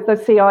 not with the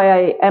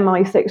CIA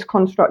MI6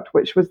 construct,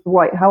 which was the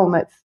white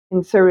helmets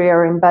in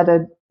Syria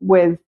embedded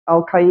with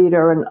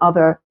Al-Qaeda and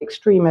other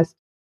extremist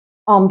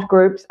armed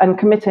groups and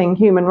committing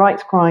human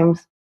rights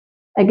crimes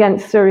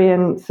against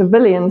Syrian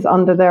civilians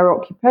under their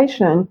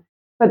occupation,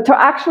 but to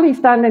actually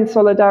stand in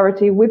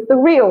solidarity with the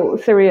real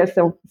Syria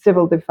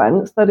Civil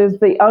Defense, that is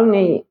the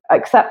only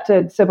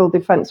accepted civil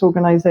defense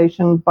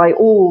organization by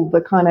all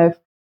the kind of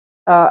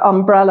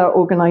umbrella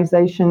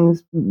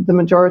organizations, the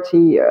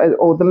majority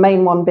or the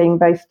main one being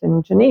based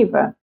in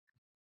Geneva.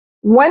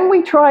 When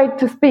we tried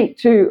to speak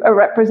to a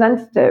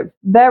representative,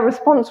 their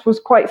response was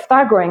quite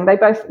staggering. They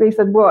basically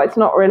said, well, it's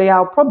not really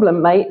our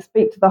problem, mate.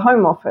 Speak to the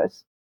Home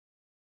Office.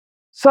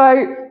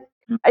 So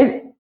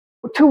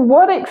to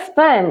what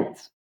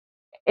extent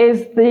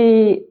is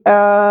the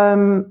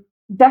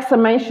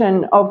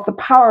decimation of the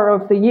power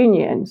of the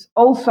unions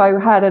also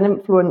had an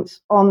influence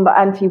on the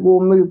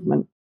anti-war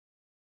movement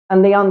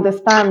and the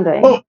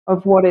understanding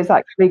of what is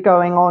actually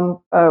going on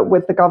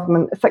with the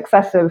government,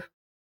 successive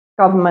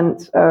government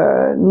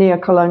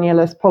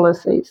neo-colonialist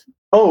policies?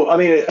 Oh, I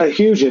mean, a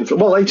huge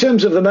influence. Well, in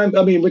terms of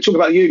we talk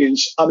about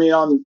unions. I mean,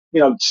 I'm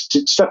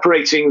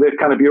separating the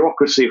kind of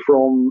bureaucracy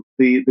from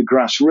the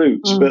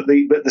grassroots, but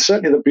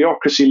certainly the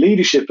bureaucracy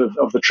leadership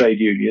of the trade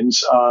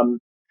unions.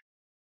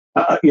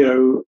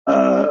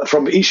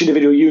 From each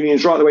individual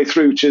unions right the way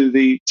through to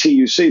the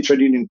TUC,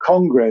 Trade Union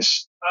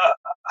Congress,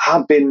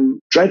 have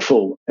been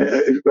dreadful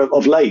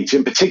of late,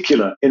 in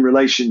particular in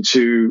relation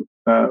to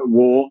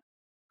war.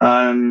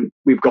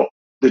 We've got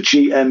the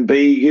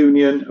GMB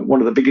union, one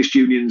of the biggest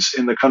unions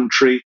in the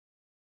country,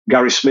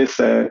 Gary Smith,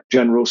 their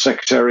general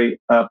secretary,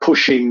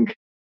 pushing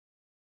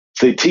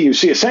the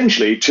TUC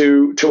essentially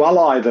to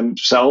ally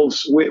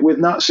themselves with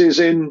Nazis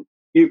in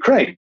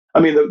Ukraine. I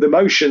mean, the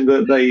motion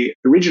that they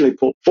originally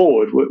put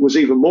forward was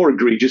even more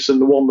egregious than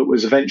the one that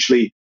was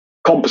eventually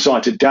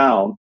composited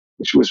down,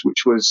 which was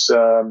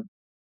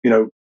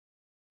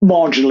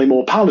marginally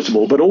more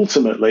palatable. But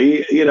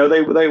ultimately,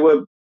 they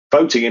were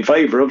voting in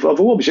favour of a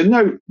war. There's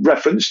no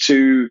reference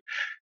to,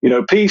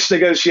 peace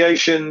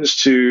negotiations,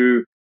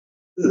 to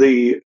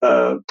the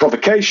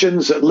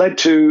provocations that led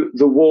to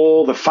the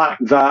war, the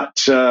fact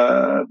that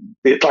the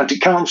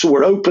Atlantic Council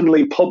were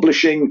openly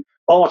publishing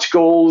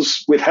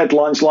articles with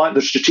headlines like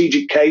the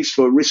strategic case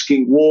for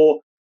risking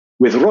war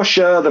with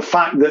Russia, the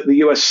fact that the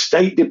US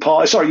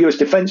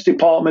Defense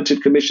Department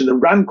had commissioned the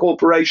RAND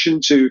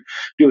Corporation to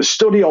do a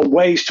study on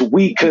ways to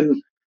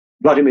weaken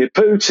Vladimir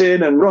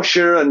Putin and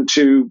Russia and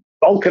to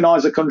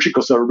balkanize the country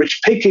because there are rich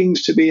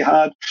pickings to be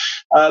had.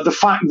 The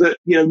fact that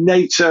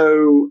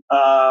NATO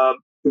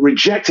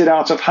rejected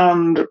out of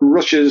hand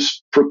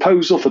Russia's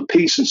proposal for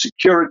peace and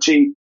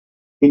security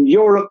in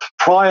Europe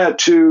prior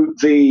to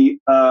the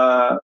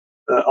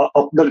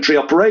military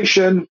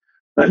operation.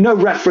 No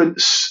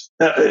reference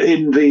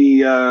in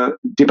the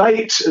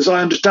debate, as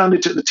I understand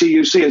it, at the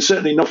TUC, and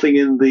certainly nothing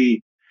in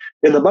the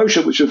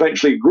motion, which was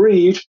eventually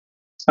agreed,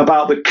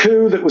 about the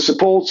coup that was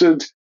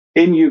supported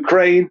in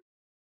Ukraine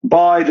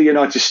by the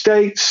United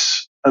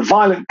States, a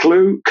violent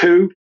coup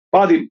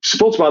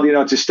supported by the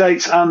United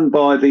States and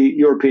by the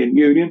European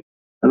Union.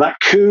 And that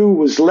coup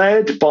was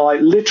led by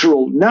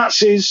literal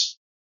Nazis.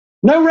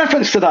 No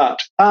reference to that.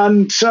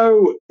 And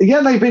so,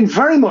 they've been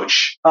very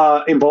much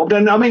involved.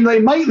 And I mean, they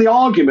make the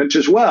argument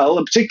as well,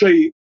 and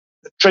particularly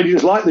trade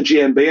unions like the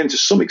GMB and to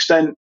some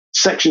extent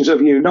sections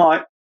of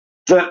Unite,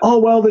 that,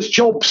 there's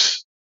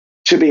jobs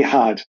to be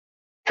had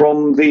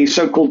from the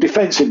so-called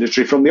defense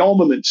industry, from the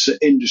armaments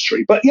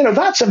industry. But,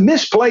 that's a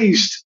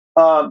misplaced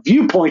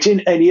viewpoint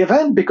in any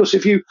event, because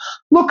if you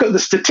look at the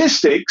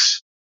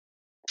statistics,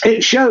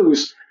 it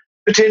shows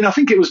that in, I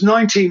think it was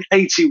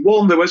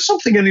 1981, there was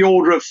something in the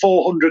order of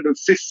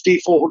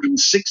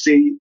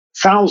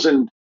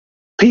 460,000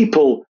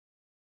 people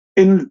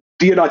in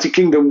the United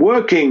Kingdom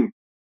working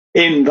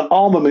in the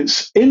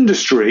armaments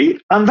industry,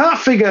 and that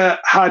figure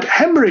had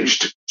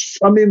hemorrhaged.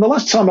 I mean, the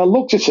last time I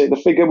looked at it, the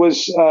figure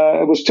was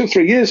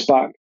 2-3 years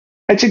back.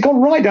 It had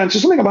gone right down to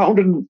something about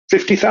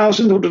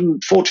 150,000,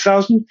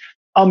 140,000.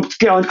 I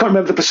can't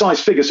remember the precise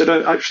figure, so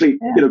don't actually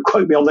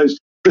quote me on those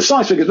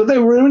precise figures, but they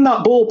were in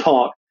that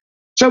ballpark.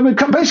 So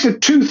basically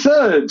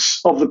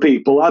 2/3 of the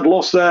people had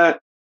lost their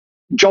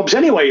jobs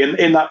anyway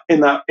in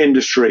that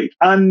industry.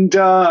 And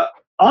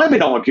I've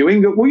been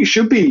arguing that what you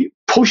should be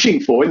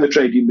pushing for in the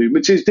trade union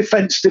movement is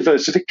defence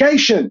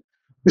diversification.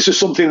 This is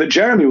something that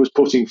Jeremy was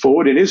putting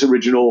forward in his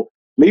original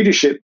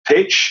leadership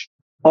pitch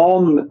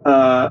on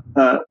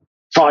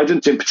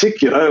Trident in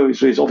particular.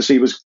 Obviously, he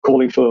was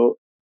calling for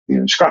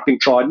scrapping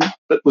Trident,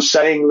 but was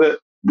saying that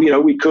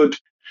we could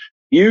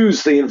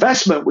use the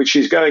investment which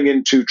is going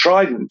into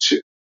Trident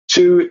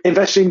to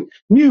invest in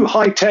new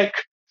high-tech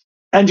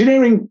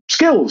engineering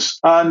skills,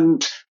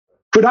 and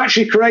could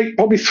actually create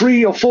probably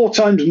 3 or 4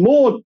 times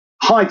more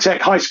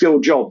high-tech,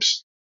 high-skilled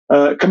jobs,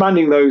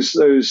 commanding those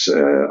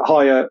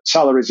higher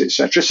salaries,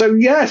 etc. So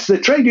yes, the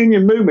trade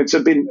union movements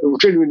have been,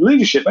 trade union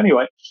leadership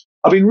anyway,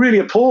 have been really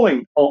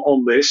appalling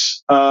on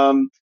this,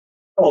 on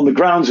the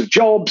grounds of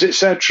jobs,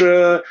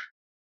 etc.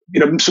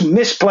 Some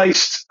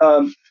misplaced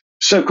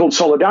so-called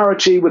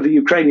solidarity with the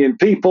Ukrainian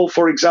people,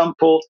 for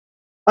example.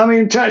 I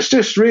mean, it's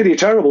just really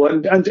terrible.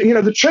 And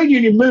the trade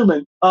union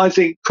movement, I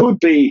think, could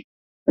be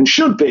and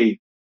should be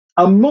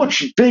a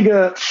much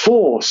bigger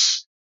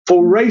force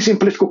for raising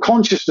political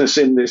consciousness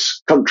in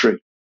this country.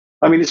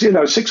 I mean, it's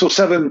 6 or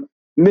 7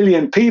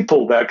 million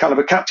people there, kind of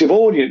a captive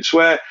audience,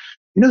 where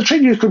the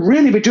trade unions could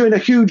really be doing a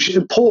huge,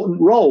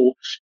 important role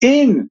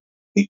in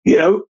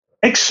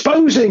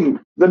exposing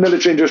the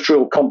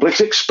military-industrial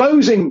complex,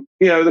 exposing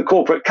the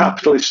corporate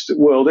capitalist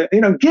world,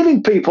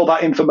 giving people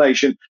that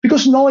information,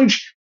 because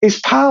knowledge is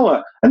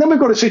power. And then we've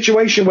got a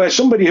situation where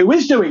somebody who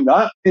is doing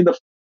that, in the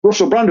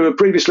Russell Brand, who I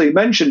previously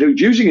mentioned, who's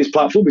using his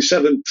platform with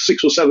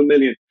 6 or 7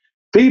 million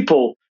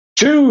people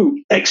to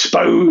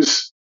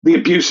expose the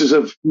abuses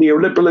of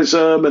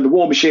neoliberalism and the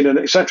war machine, and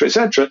et cetera,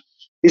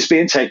 is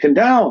being taken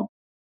down.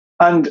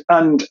 And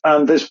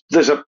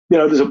there's a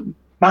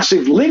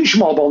massive lynch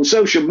mob on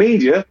social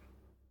media,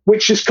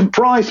 which is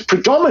comprised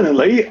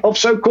predominantly of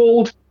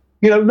so-called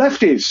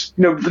lefties,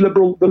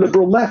 the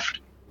liberal left.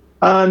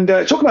 And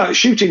talk about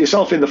shooting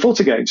yourself in the foot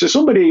again. So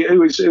somebody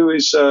who is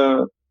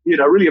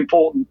really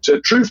important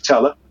truth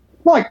teller,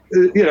 like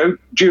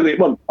Julian.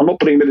 Well, I'm not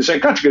putting him in the same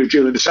category as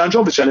Julian Assange,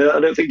 obviously. I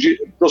don't think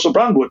Russell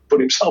Brand would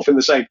put himself in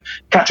the same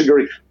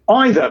category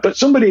either. But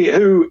somebody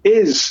who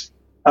is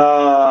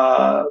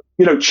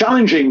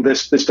challenging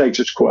this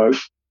status quo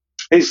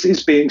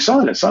is being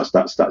silenced.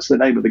 That's the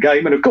name of the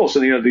game. And of course,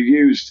 they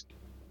used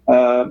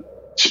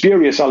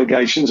spurious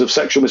allegations of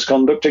sexual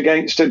misconduct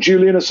against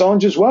Julian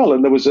Assange as well.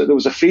 And there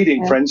was a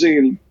feeding frenzy,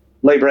 and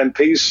Labour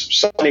MPs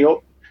signing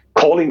up,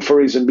 calling for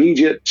his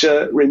immediate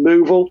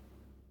removal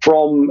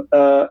from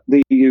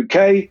the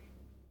UK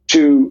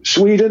to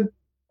Sweden.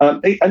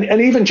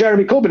 And even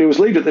Jeremy Corbyn, who was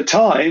leader at the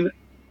time,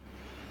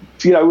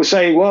 was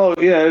saying, well,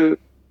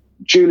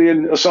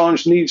 Julian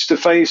Assange needs to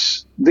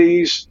face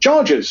these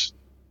charges.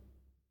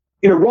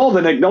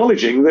 Rather than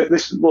acknowledging that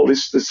this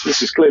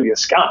is clearly a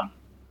scam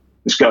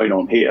that's going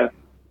on here.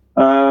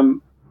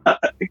 And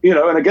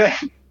again,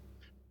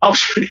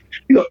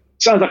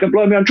 sounds like I'm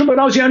blowing my own trumpet.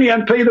 I was the only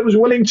MP that was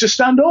willing to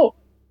stand up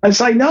and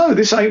say, no,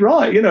 this ain't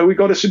right.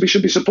 We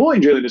should be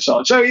supporting Julian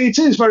Assange. So it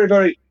is very,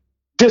 very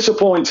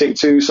disappointing,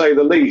 to say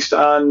the least.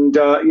 And,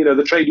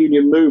 the trade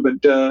union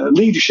movement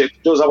leadership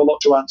does have a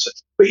lot to answer.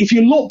 But if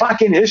you look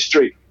back in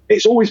history,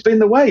 it's always been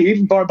the way.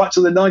 Even back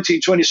to the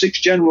 1926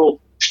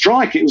 general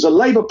strike, it was the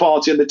Labour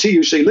Party and the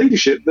TUC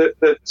leadership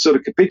that sort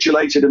of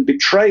capitulated and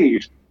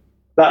betrayed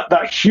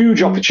that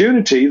huge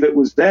opportunity that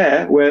was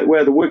there,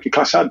 where the working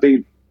class had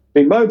been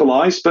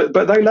mobilised, but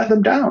they let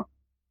them down.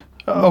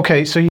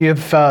 Okay, so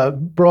you've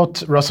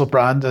brought Russell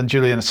Brand and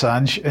Julian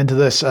Assange into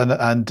this,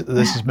 and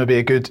this is maybe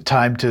a good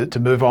time to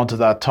move on to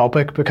that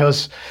topic,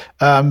 because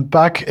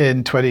back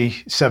in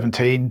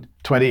 2017,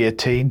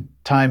 2018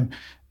 time,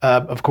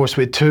 of course,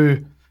 we had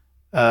two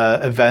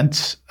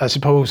events. I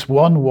suppose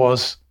one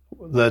was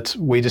that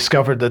we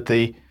discovered that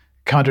the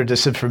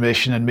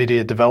Counter-Disinformation and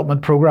Media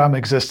Development Programme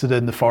existed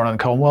in the Foreign and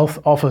Commonwealth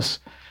Office.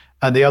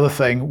 And the other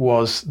thing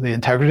was the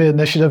Integrity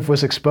Initiative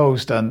was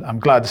exposed. And I'm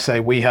glad to say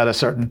we had a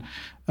certain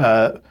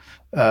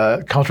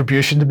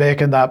contribution to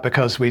make in that,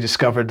 because we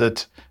discovered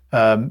that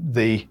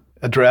the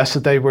address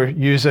that they were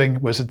using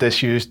was a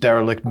disused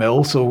derelict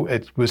mill. So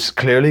it was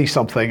clearly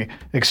something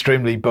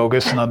extremely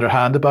bogus and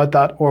underhand about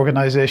that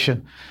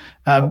organisation.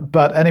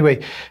 But anyway,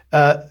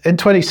 in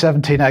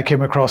 2017, I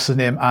came across the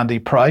name Andy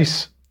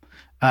Price.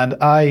 And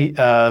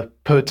I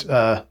put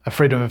a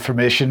Freedom of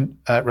Information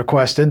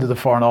request into the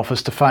Foreign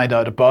Office to find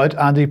out about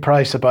Andy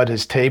Price, about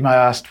his team. I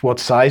asked what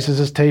size is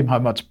his team, how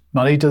much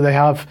money do they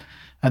have,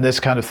 and this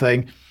kind of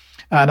thing.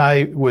 And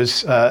I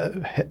was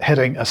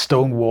hitting a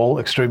stone wall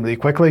extremely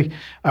quickly.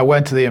 I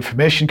went to the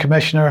Information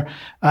Commissioner,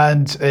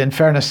 and in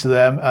fairness to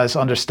them, as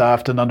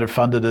understaffed and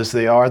underfunded as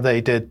they are, they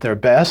did their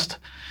best.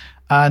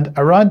 And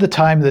around the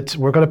time that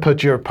we're going to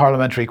put your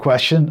parliamentary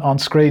question on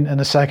screen in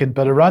a second,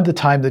 but around the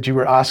time that you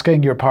were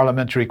asking your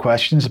parliamentary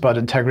questions about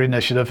Integrity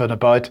Initiative and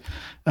about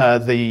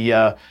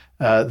the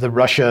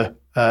Russia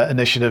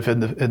initiative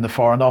in the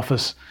Foreign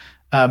Office,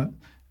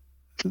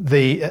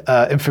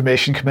 the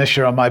Information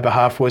Commissioner on my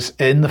behalf was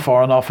in the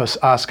Foreign Office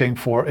asking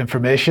for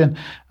information.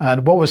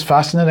 And what was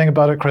fascinating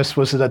about it, Chris,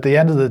 was that at the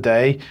end of the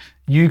day,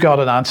 you got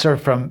an answer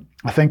from,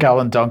 I think,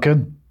 Alan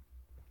Duncan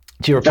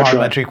to your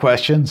parliamentary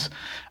questions.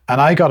 And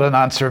I got an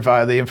answer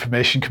via the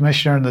Information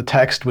Commissioner, and the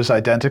text was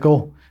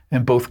identical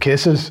in both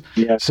cases.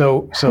 Yeah.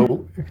 So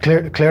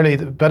clearly,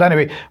 but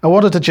anyway, I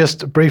wanted to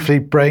just briefly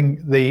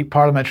bring the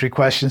parliamentary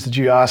questions that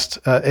you asked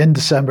in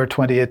December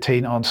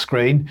 2018 on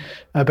screen,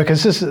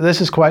 because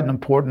this is quite an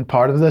important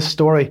part of this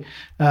story.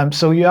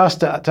 So you asked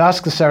to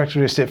ask the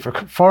Secretary of State for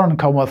Foreign and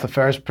Commonwealth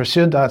Affairs,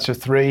 pursuant to Answer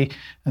 3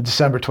 in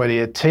December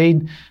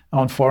 2018,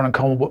 on Foreign and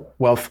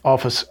Commonwealth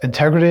Office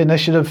Integrity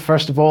Initiative,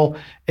 first of all,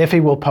 if he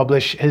will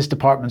publish his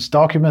department's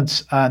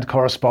documents and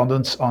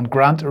correspondence on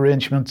grant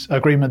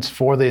agreements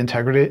for the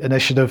Integrity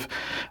Initiative.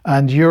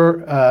 And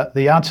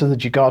the answer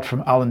that you got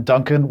from Alan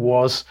Duncan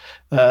was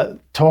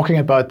talking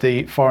about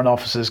the Foreign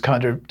Office's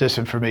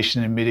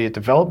Counter-Disinformation and Media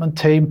Development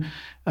Team,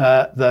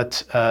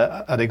 that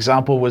an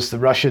example was the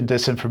Russian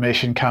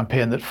disinformation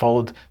campaign that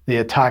followed the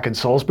attack in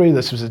Salisbury.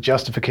 This was a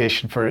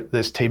justification for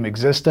this team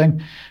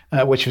existing,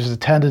 which was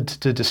intended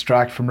to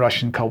distract from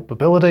Russian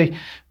culpability.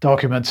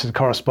 Documents and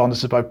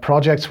correspondence about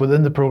projects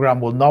within the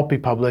programme will not be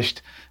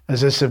published,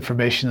 as this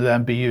information will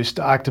then be used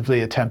to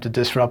actively attempt to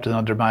disrupt and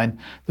undermine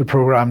the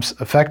programme's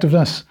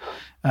effectiveness.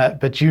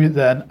 But you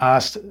then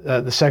asked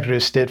the Secretary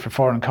of State for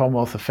Foreign and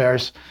Commonwealth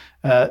Affairs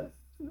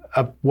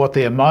what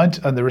the amount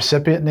and the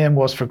recipient name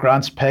was for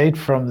grants paid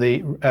from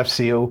the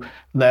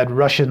FCO-led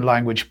Russian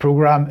language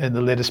program in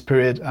the latest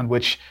period, and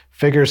which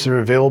figures are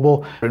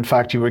available. In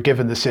fact, you were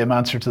given the same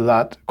answer to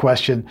that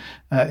question.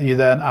 You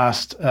then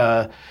asked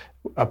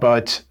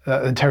about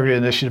Integrity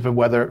Initiative and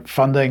whether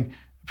funding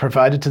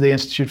provided to the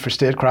Institute for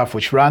Statecraft,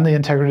 which ran the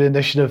Integrity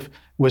Initiative,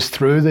 was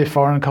through the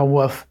Foreign and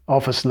Commonwealth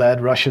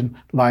Office-led Russian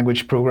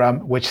language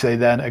program, which they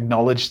then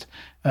acknowledged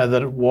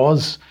that it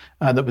was,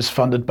 and that was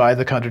funded by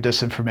the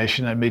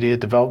Counter-Disinformation and Media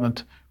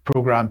Development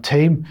Program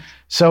team.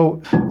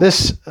 So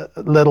this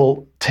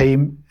little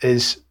team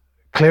is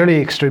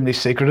clearly extremely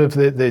secretive.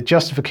 The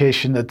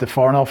justification that the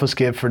Foreign Office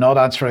gave for not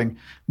answering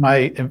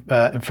my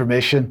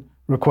information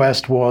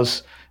request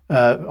was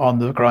on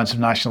the grounds of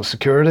national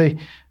security.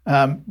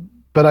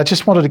 But I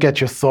just wanted to get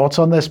your thoughts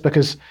on this,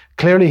 because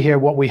clearly here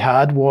what we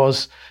had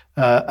was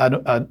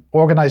an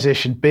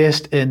organisation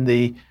based in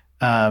the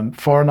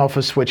Foreign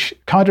Office, which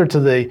counter to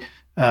the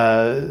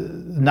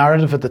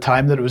narrative at the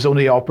time that it was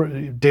only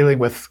dealing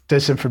with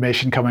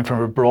disinformation coming from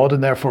abroad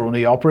and therefore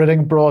only operating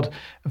abroad.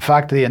 In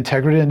fact, the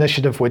Integrity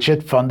Initiative, which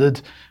it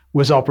funded,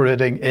 was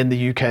operating in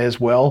the UK as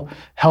well,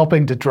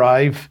 helping to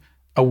drive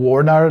a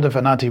war narrative,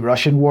 an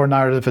anti-Russian war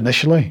narrative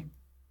initially.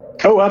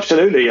 Oh,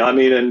 absolutely. I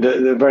mean, and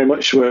very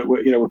much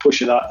we're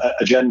pushing that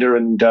agenda,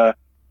 and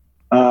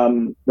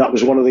that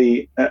was one of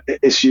the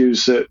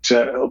issues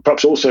that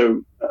perhaps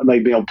also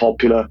made me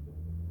unpopular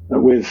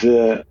with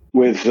the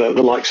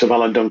likes of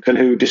Alan Duncan,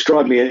 who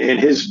described me in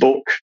his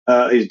book,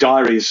 his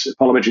diaries,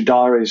 parliamentary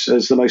diaries,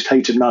 as the most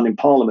hated man in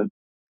Parliament,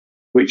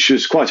 which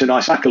was quite a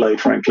nice accolade,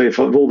 frankly. Of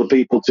all the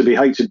people to be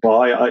hated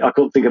by, I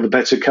couldn't think of a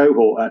better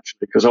cohort, actually,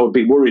 because I would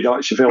be worried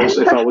actually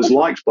if I was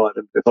liked by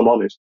them, if I'm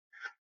honest.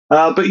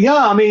 But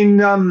yeah, I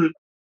mean,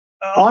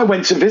 I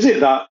went to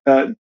visit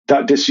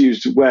that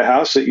disused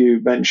warehouse that you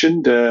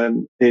mentioned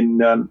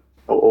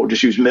or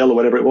disused mill or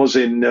whatever it was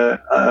in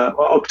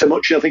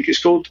Octamuchy, I think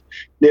it's called,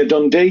 near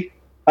Dundee.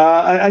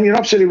 And you're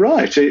absolutely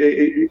right.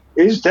 It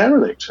is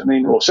derelict. I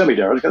mean, or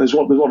semi-derelict. There's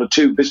one or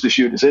two business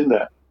units in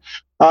there.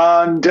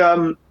 And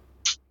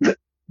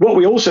what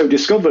we also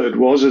discovered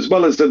was, as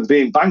well as them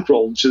being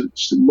bankrolled to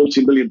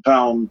multi-million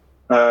pound,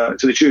 to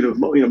the tune of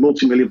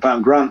multi-million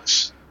pound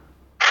grants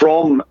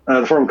from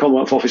the Foreign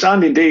Commonwealth Office,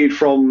 and indeed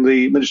from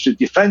the Ministry of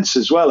Defence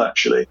as well,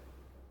 actually.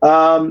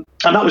 And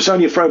that was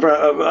only for over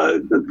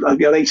an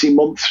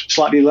 18-month,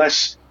 slightly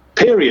less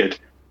period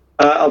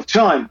of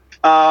time.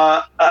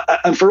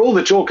 And for all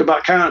the talk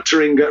about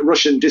countering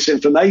Russian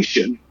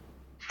disinformation,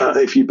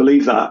 if you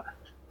believe that,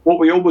 what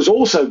we always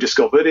also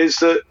discovered is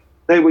that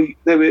they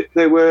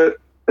were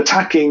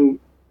attacking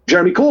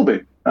Jeremy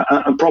Corbyn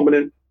and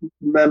prominent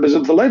members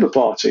of the Labour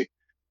Party,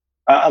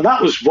 and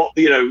that was what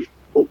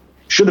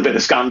should have been a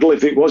scandal.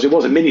 If it was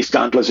a mini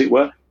scandal, as it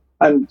were,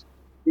 and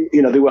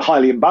they were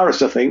highly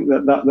embarrassed, I think,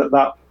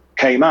 that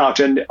came out.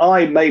 And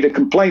I made a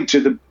complaint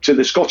to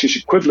the Scottish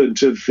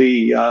equivalent of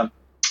the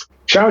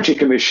Charity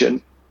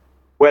Commission,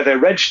 where they're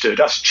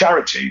registered as a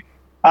charity,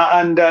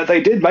 and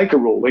they did make a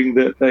ruling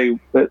that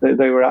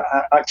they were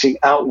acting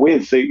out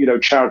with the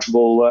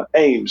charitable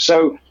aims.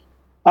 So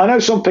I know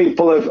some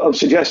people have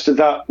suggested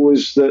that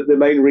was the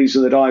main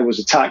reason that I was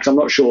attacked. I'm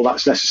not sure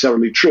that's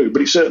necessarily true,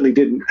 but it certainly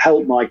didn't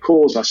help my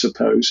cause, I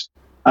suppose.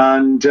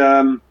 And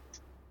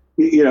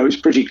it's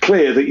pretty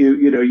clear that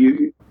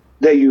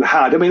you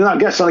had. I mean, I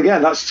guess, and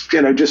again, that's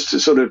just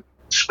sort of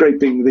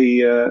scraping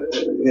the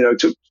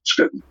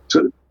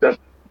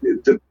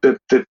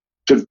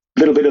the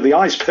little bit of the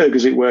iceberg,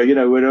 as it were.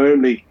 We're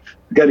only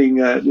getting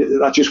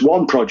that's just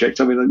one project.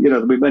 I mean,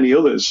 there'll be many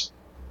others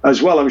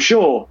as well, I'm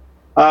sure.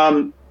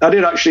 I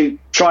did actually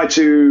try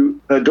to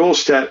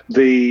doorstep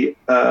the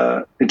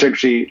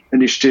Integrity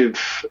Initiative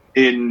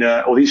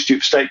or the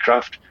Institute for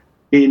Statecraft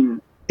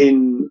in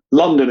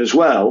London as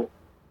well,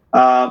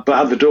 but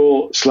had the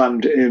door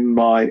slammed in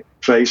my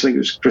face. I think it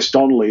was Chris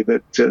Donnelly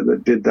that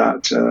did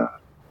that,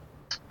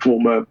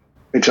 former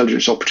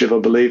intelligence operative, I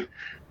believe.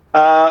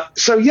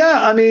 So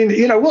yeah, I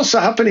mean, what's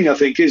happening, I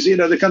think, is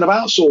they're kind of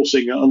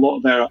outsourcing a lot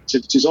of their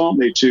activities, aren't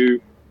they, to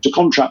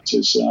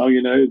contractors now,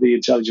 the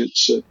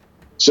intelligence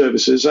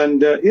services,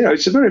 and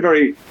it's a very,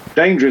 very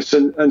dangerous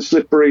and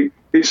slippery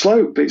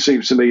slope, it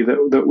seems to me,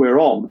 that we're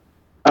on.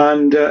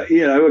 And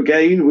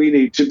again, we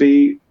need to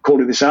be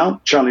calling this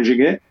out,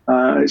 challenging it,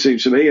 it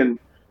seems to me, and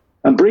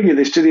bringing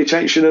this to the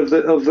attention of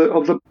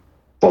the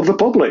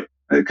public,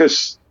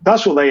 because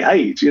that's what they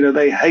hate.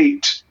 They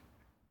hate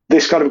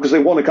this kind of, because they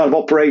want to kind of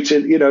operate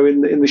in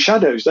the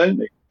shadows, don't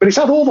they? But it's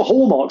had all the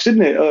hallmarks,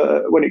 didn't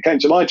it, when it came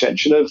to my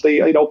attention, of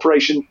the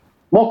Operation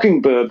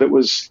Mockingbird that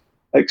was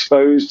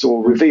exposed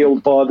or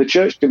revealed by the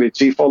Church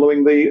Committee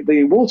following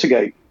the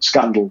Watergate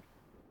scandal.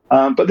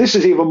 But this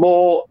is even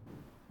more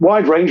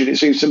wide-ranging, it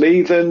seems to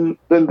me, than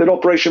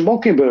Operation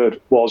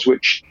Mockingbird was,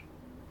 which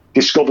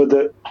discovered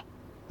that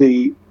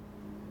the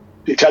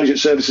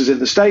intelligence services in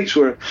the States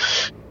were,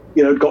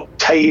 got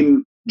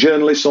tame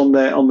journalists on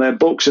their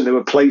books, and they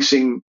were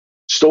placing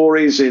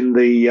stories in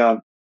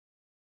the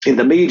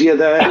media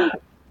there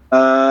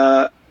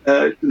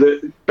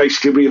that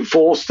basically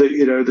reinforced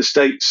the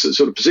state's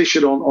sort of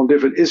position on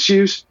different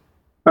issues.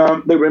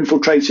 They were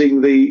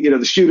infiltrating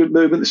the student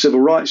movement, the civil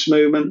rights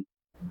movement.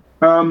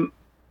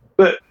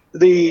 But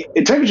the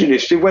Integrity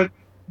Initiative went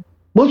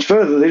much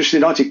further than just the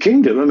United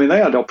Kingdom. I mean, they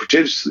had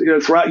operatives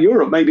throughout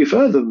Europe, maybe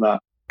further than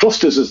that,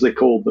 clusters as they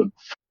called them,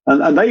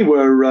 and they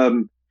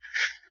were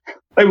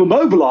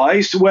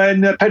mobilised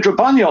when Pedro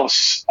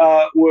Baños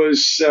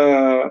was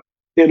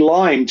in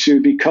line to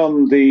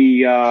become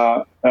the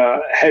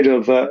head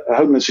of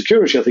Homeland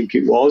Security, I think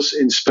it was,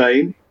 in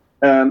Spain.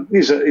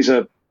 He's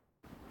an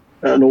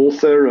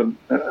author,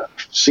 a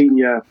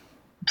senior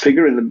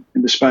figure in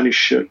the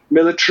Spanish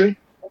military.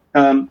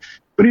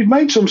 But he'd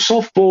made some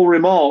softball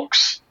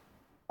remarks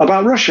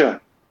about Russia.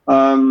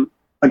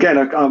 Again,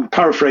 I'm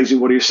paraphrasing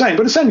what he was saying,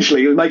 but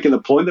essentially he was making the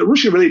point that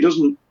Russia really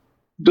doesn't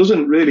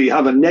really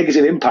have a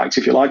negative impact,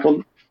 if you like,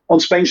 on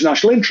Spain's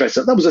national interests.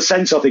 That was a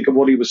sense, I think, of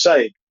what he was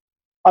saying.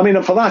 I mean,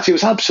 and for that, he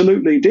was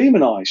absolutely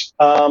demonized.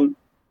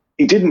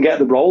 He didn't get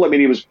the role. I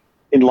mean, he was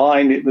in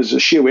line. It was a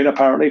shoo-in,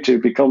 apparently, to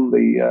become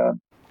the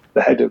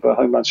head of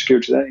Homeland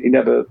Security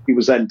there. He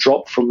was then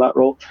dropped from that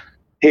role.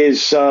 He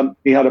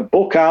had a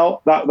book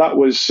out that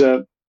was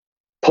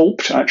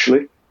pulped,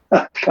 actually,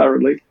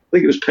 apparently. I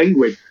think it was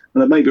Penguin,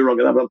 and I may be wrong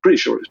on that, but I'm pretty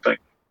sure it was Penguin.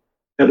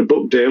 He had a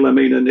book deal. I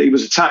mean, and he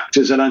was attacked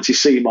as an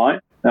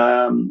anti-Semite,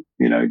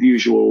 the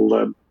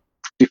usual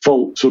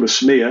default sort of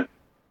smear.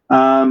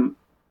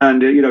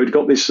 He'd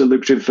got this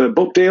lucrative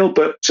book deal,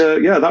 but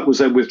that was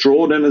then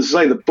withdrawn. And as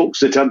I say, the books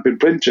that hadn't been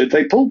printed,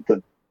 they pulled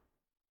them.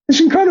 It's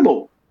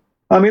incredible.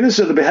 I mean, this is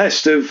at the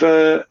behest of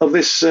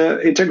this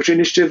Integrity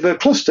Initiative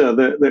cluster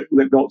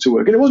that got to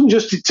work. And it wasn't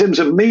just in terms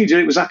of media,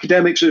 it was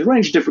academics, it was a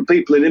range of different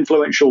people in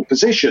influential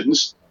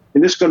positions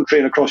in this country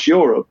and across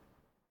Europe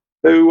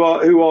who are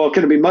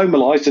going to be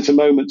mobilised at a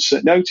moment's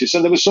notice.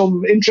 And there was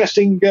some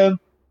interesting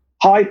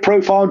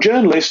high-profile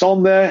journalists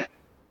on their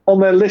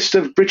list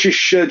of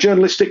British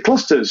journalistic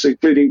clusters,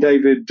 including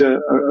David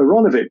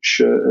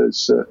Aronovich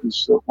as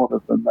one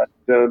of them,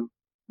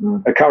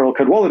 and Carol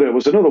Cadwallader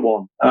was another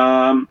one.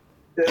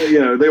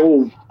 They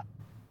all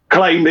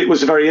claimed it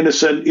was very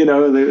innocent,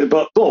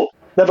 but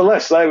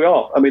nevertheless, there we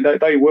are. I mean,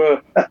 they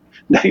were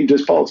named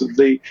as part of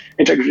the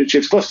Integrity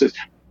Initiative's clusters.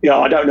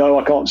 I don't know,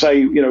 I can't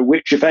say,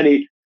 which, if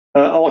any,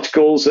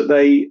 articles that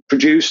they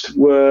produced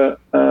were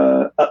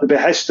at the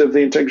behest of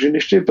the Integrity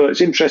Initiative, but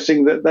it's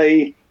interesting that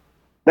they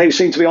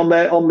seem to be on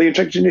the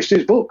Integrity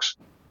Initiative's books.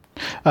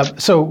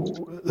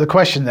 So the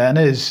question then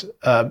is,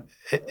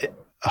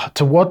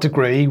 to what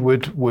degree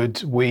would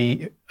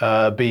we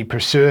be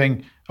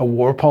pursuing a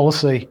war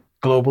policy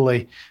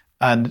globally,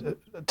 and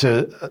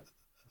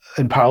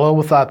in parallel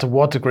with that, to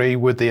what degree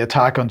would the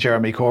attack on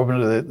Jeremy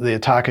Corbyn, or the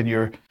attack on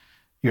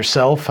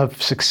yourself,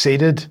 have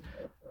succeeded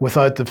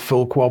without the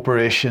full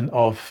cooperation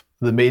of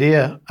the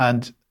media?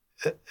 And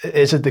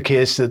is it the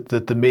case that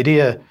the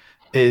media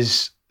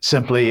is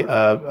simply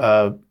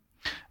an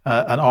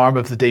arm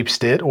of the deep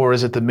state, or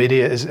is it the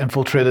media is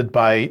infiltrated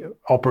by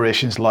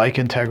operations like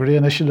Integrity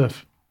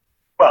Initiative?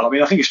 Well, I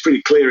mean, I think it's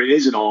pretty clear it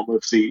is an arm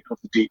of the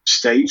deep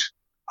state.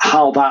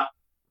 How that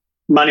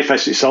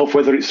manifests itself,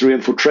 whether it's through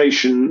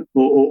infiltration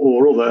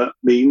or other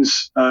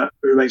means,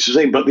 remains the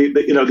same. But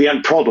the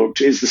end product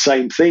is the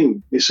same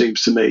thing, it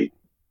seems to me,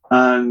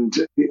 and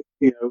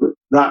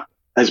that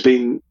has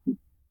been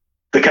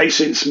the case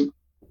since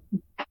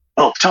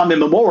time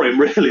immemorial,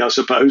 really, I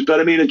suppose. But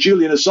I mean,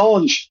 Julian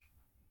Assange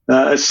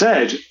has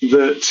said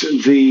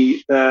that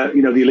the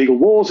illegal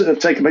wars that have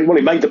taken place. Well,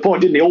 he made the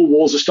point, didn't he? All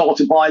wars are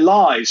started by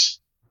lies,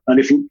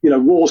 and if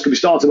wars can be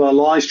started by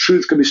lies,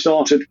 truth can be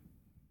started.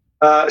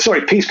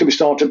 Peace can be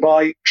started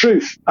by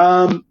truth.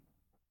 I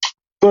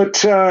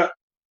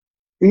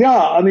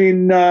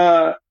mean,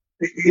 the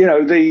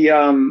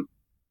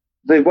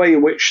way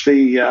in which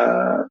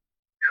the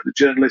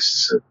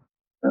journalists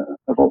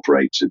have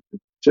operated in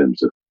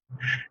terms of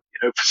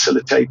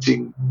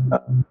facilitating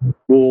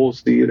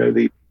wars.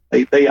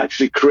 They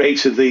actually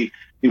created the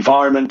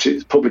environment,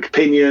 public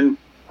opinion,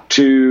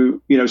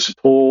 to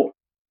support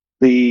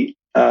the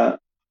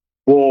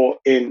war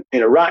in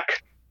Iraq.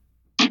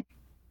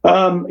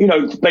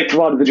 They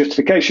provided the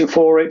justification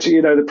for it.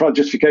 They provided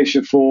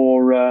justification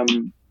for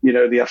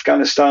the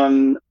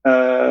Afghanistan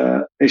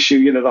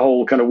issue. The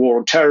whole kind of war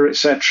on terror,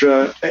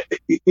 etc.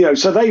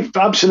 So they've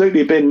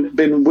absolutely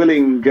been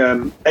willing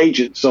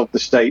agents of the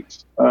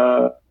state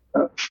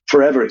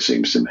forever, it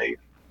seems to me.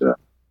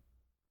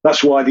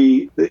 That's why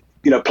the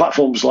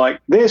platforms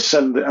like this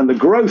and the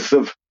growth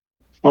of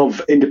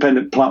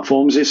independent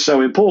platforms is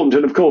so important.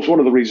 And of course, one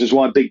of the reasons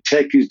why big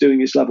tech is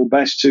doing its level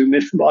best to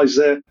minimise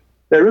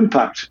their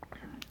impact.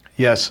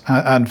 Yes,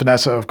 and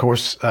Vanessa, of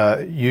course,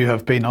 you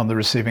have been on the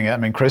receiving end. I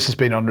mean, Chris has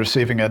been on the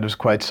receiving end. There's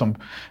quite some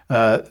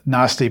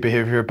nasty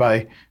behaviour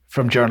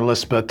from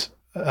journalists, but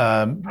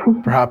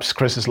perhaps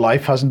Chris's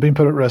life hasn't been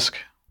put at risk.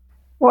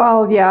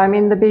 Well, yeah, I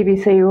mean, the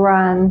BBC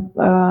ran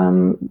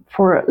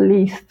for at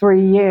least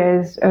 3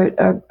 years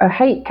a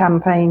hate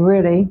campaign,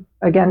 really,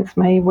 against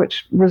me,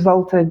 which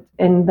resulted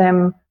in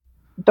them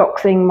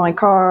doxing my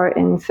car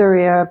in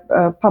Syria,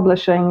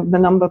 publishing the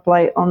number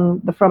plate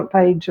on the front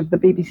page of the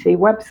BBC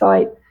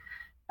website,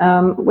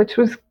 which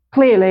was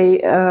clearly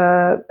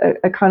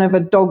a kind of a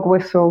dog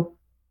whistle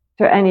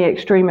to any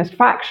extremist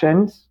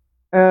factions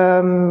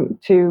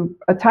to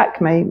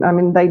attack me. I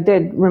mean, they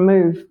did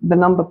remove the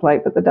number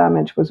plate, but the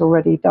damage was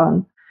already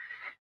done.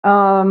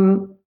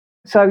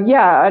 So,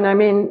 yeah, and I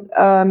mean,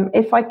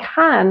 if I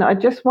can, I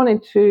just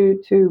wanted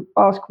to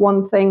ask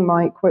one thing,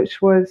 Mike,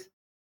 which was,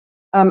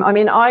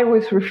 I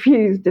was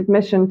refused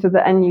admission to the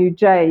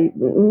NUJ,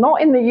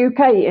 not in the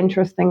UK,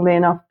 interestingly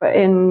enough, but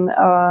in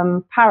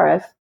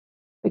Paris,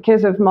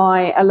 because of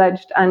my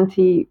alleged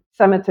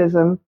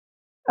anti-Semitism.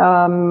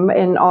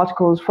 in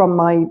articles from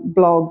my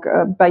blog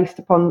based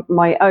upon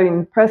my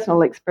own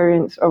personal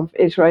experience of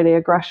Israeli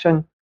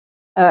aggression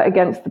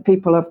against the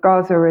people of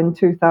Gaza in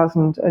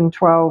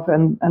 2012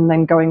 and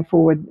then going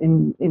forward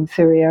in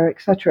Syria,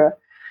 etc.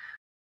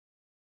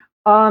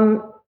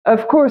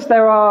 Of course,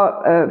 there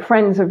are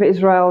friends of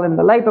Israel in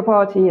the Labour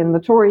Party and the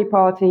Tory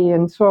Party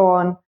and so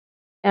on.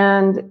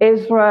 And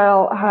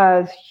Israel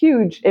has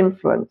huge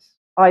influence,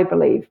 I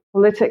believe,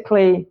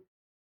 politically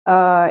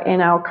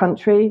in our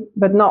country,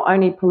 but not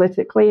only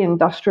politically,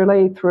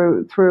 industrially,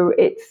 through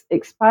its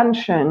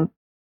expansion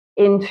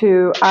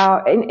into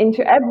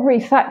every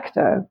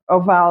sector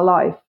of our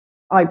life,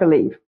 I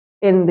believe,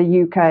 in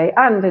the UK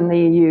and in the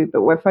EU,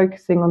 but we're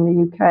focusing on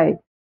the UK.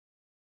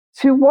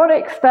 To what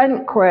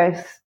extent, Chris,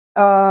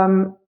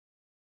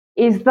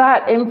 is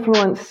that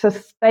influence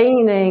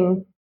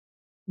sustaining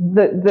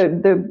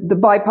the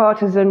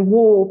bipartisan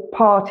war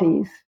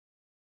parties?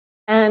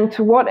 And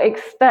to what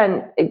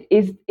extent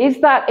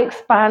is that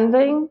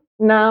expanding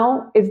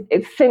now?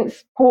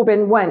 Since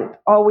Corbyn went,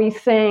 are we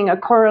seeing a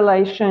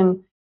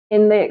correlation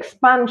in the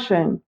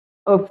expansion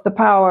of the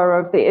power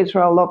of the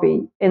Israel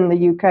lobby in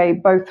the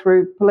UK, both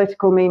through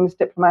political means,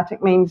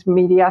 diplomatic means,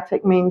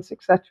 mediatic means,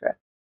 etc.?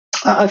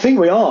 I think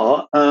we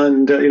are,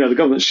 and the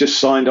government's just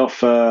signed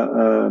off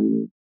a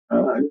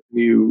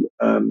new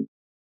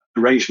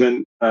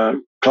arrangement,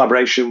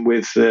 collaboration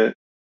with the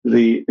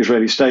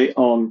Israeli state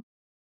on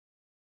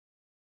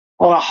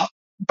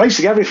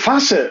basically every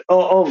facet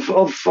of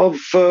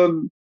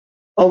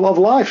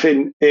life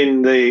in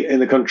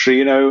the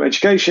country.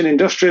 Education,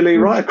 industrially,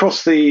 right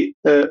across the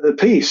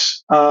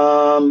piece.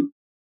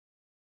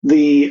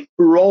 The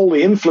role,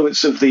 the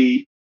influence of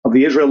the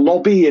Israel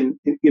lobby in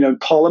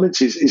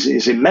Parliament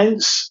is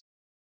immense.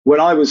 When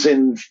I was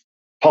in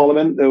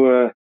Parliament, there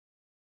were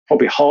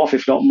probably half,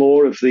 if not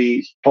more, of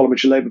the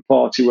Parliamentary Labour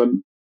Party were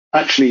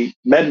actually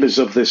members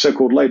of the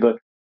so-called Labour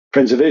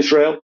Friends of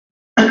Israel.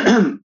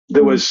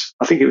 There was,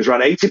 I think it was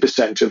around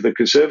 80% of the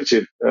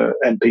Conservative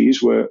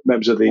MPs were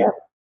members of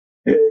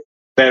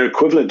their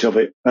equivalent of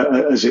it,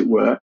 as it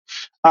were.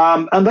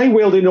 And they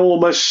wield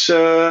enormous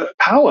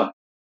power.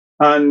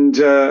 And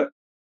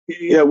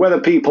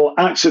whether people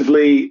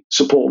actively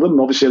support them,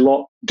 obviously a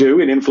lot do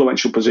in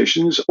influential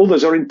positions.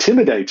 Others are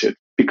intimidated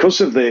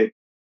because of the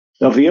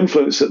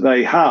influence that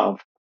they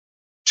have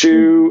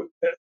to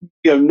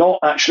not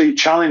actually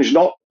challenge,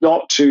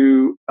 not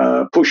to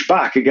push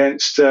back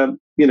against the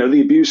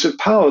abuse of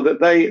power that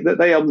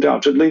they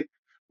undoubtedly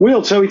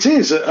wield. So it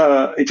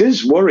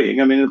is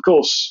worrying. I mean, of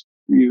course,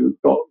 you've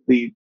got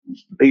the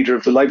leader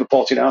of the Labour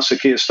Party now, Sir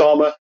Keir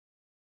Starmer,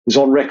 is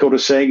on record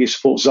as saying he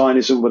supports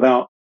Zionism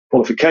without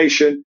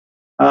qualification.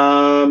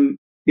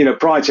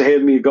 Prior to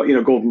him, you've got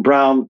Gordon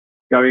Brown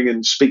going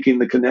and speaking in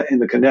the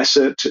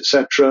Knesset,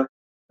 etc.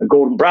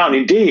 Gordon Brown,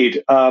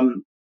 indeed,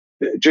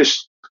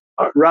 just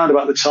around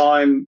about the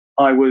time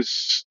I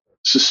was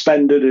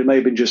suspended, it may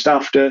have been just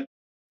after,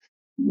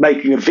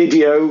 making a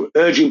video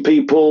urging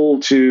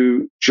people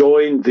to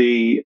join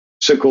the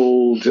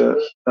so-called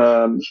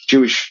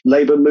Jewish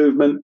Labour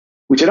movement,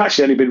 which had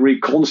actually only been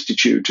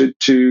reconstituted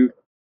to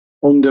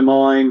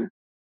undermine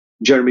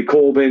Jeremy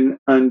Corbyn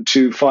and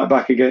to fight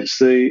back against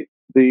the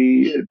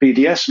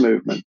BDS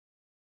movement.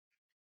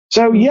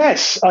 So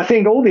yes, I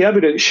think all the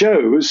evidence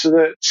shows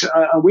that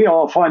we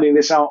are finding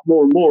this out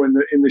more and more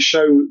in the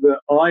show that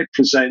I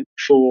present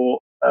for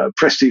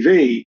Press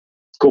TV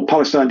called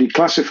Palestine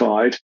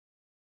Declassified,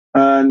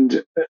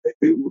 and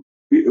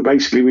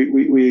basically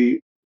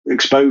we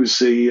expose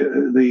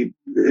the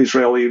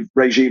Israeli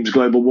regime's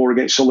global war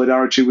against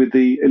solidarity with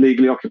the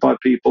illegally occupied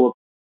people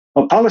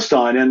of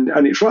Palestine,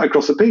 and it's right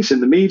across the piece in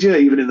the media,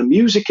 even in the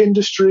music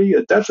industry,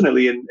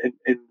 definitely in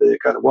the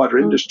kind of wider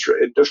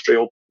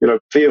industrial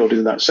field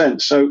in that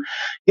sense. So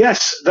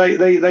yes,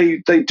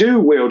 they do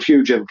wield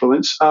huge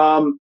influence.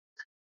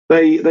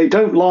 They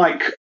don't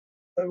like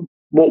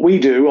what we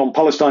do on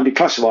Palestine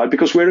Declassified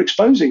because we're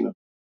exposing them.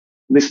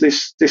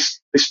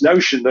 This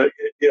notion that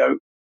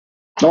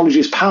knowledge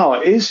is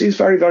power is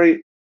very,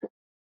 very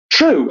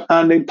true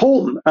and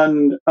important,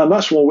 and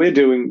that's what we're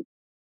doing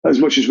as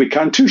much as we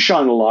can to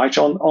shine a light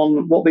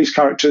on what these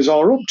characters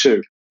are up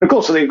to. Of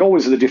course, I think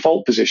always the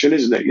default position,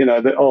 isn't it?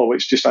 That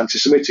it's just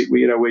anti-Semitic.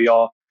 We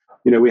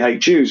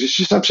hate Jews. It's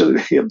just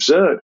absolutely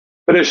absurd.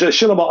 But as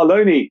Shlomo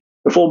Aloni,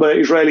 the former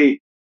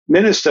Israeli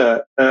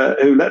minister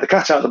who let the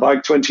cat out of the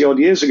bag 20 odd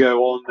years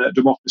ago on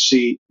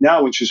Democracy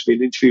Now, when she was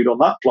being interviewed on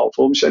that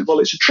platform, said, well,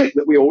 it's a trick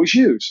that we always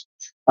use.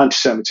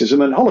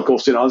 Anti-Semitism and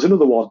Holocaust denial is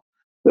another one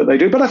that they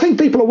do. But I think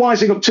people are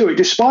wising up to it,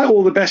 despite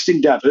all the best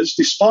endeavours,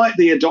 despite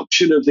the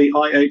adoption of the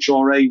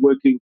IHRA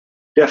working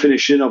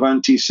definition of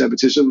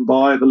anti-Semitism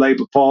by the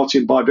Labour Party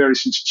and by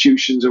various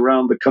institutions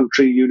around the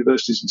country,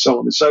 universities and so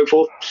on and so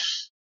forth.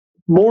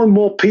 More and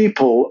more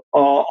people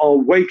are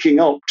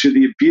waking up to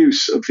the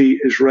abuse of the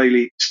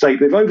Israeli state.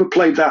 They've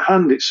overplayed their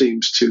hand, it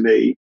seems to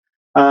me.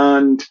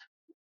 And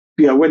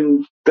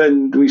when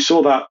then we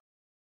saw that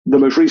the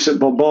most recent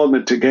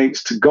bombardment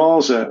against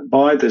Gaza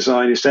by the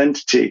Zionist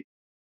entity,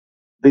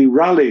 the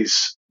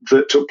rallies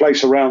that took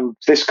place around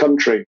this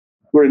country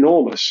were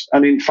enormous.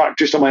 And in fact,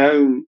 just on my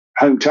own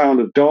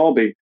hometown of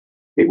Derby,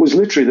 it was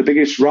literally the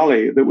biggest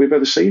rally that we've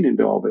ever seen in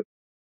Derby.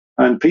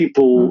 And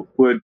people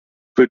were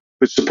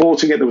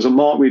supporting it. There was a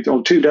march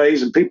on 2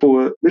 days, and people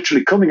were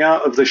literally coming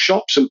out of the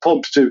shops and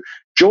pubs to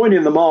join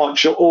in the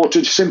march or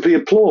to simply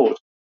applaud.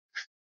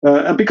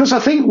 And because I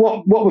think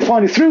what we're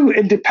finding through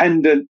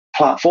independent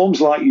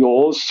platforms like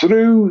yours,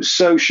 through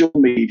social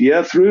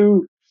media,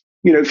 through,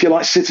 if you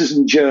like,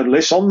 citizen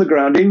journalists on the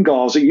ground in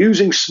Gaza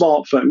using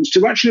smartphones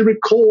to actually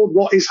record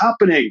what is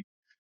happening.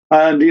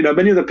 And,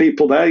 many of the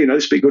people there, they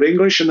speak good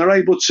English, and they're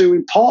able to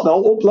impart,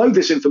 they'll upload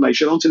this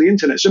information onto the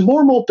internet. So more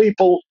and more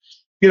people,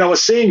 are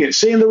seeing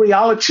the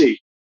reality,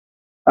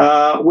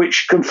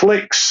 which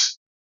conflicts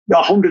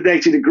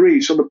 180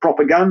 degrees from the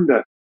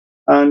propaganda.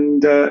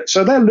 And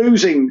so they're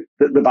losing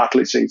the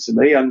battle, it seems to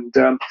me. And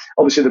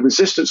obviously the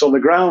resistance on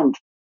the ground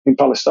in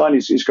Palestine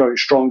is growing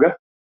stronger.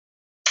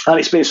 And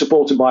it's being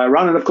supported by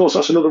Iran. And of course,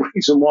 that's another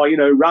reason why,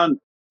 Iran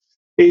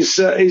is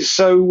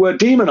so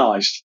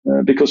demonized,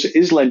 because it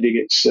is lending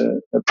its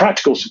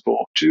practical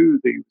support to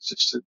the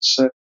resistance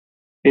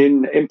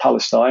in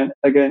Palestine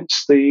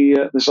against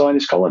the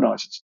Zionist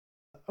colonizers.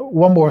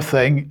 One more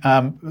thing,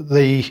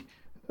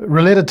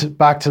 related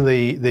back to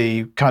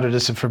the counter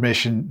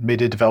disinformation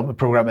media development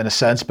program in a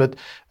sense, but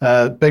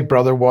Big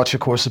Brother Watch, of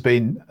course, have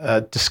been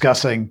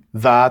discussing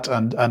that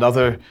and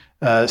other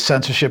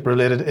censorship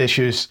related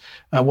issues.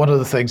 One of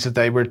the things that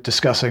they were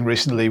discussing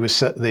recently was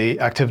the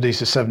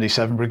activities of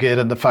 77 Brigade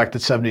and the fact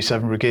that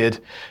 77 Brigade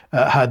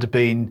had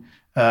been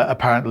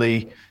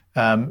apparently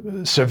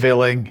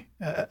surveilling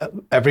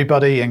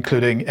everybody,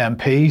 including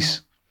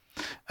MPs.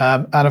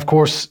 And of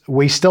course,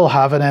 we still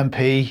have an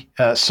MP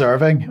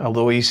serving,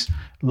 although he's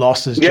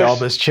lost his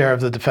job as chair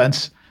of the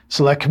Defence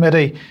Select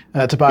Committee,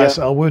 Tobias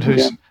Elwood,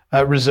 who's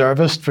a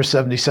reservist for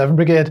 77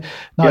 Brigade.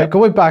 Now,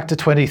 going back to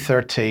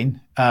 2013,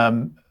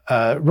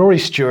 Rory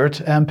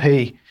Stewart,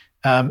 MP,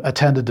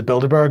 attended the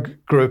Bilderberg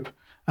Group.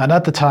 And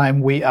at the time,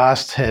 we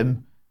asked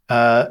him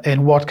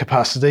in what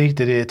capacity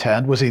did he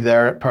attend? Was he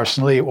there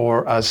personally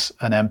or as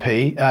an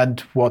MP? And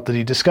what did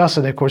he discuss?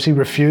 And of course, he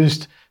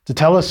refused to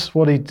tell us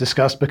what he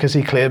discussed because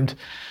he claimed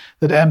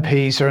that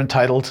MPs are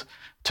entitled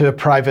to a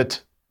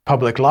private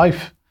public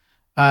life.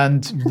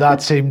 And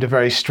that seemed a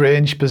very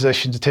strange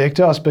position to take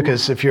to us,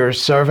 because if you're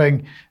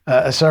serving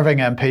a serving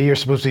MP, you're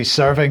supposed to be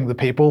serving the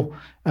people,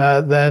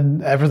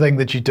 then everything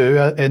that you do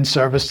in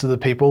service to the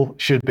people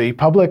should be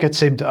public, it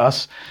seemed to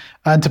us.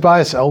 And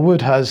Tobias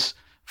Elwood has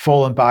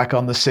fallen back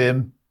on the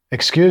same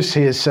excuse.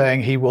 He is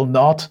saying he will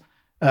not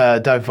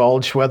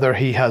divulge whether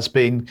he has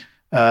been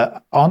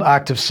on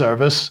active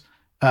service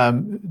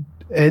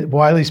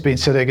while he's been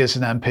sitting as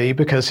an MP,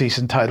 because he's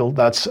entitled,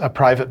 that's a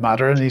private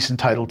matter, and he's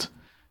entitled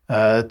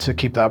to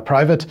keep that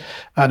private.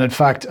 And in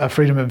fact, a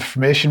Freedom of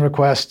Information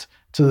request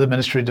to the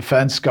Ministry of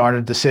Defence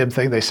garnered the same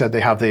thing. They said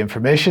they have the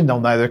information. They'll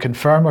neither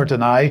confirm or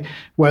deny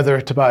whether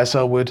Tobias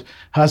Elwood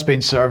has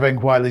been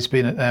serving while he's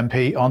been an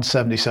MP on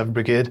 77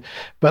 Brigade.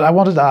 But I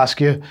wanted to ask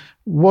you,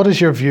 what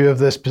is your view of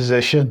this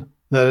position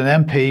that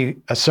an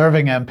MP, a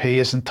serving MP,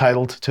 is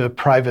entitled to a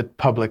private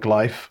public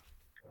life?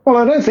 Well,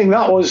 I don't think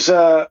that was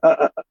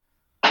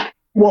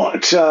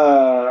what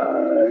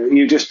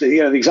you just,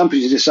 the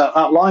examples you just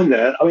outlined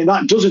there. I mean,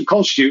 that doesn't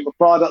constitute a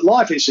private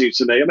life, it seems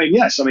to me. I mean,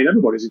 yes,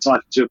 everybody's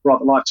entitled to a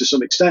private life to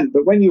some extent,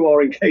 but when you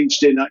are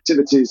engaged in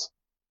activities,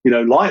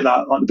 like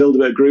that, like the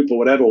Bilderberg Group or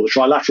whatever, or the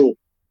Trilateral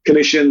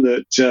Commission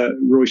that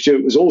Roy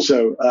Stewart was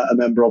also a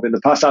member of in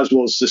the past, as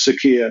was the Sir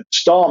Keir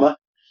Starmer,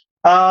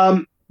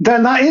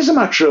 then that is a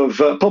matter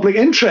of public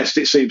interest,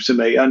 it seems to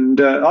me.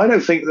 And I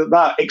don't think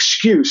that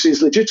excuse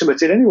is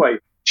legitimate in any way,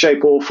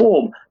 shape or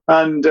form.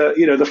 And,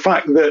 the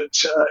fact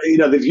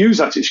that, they've used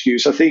that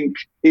excuse, I think,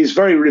 is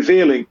very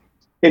revealing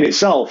in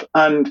itself.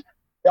 And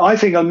I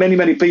think many,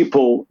 many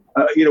people,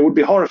 would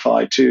be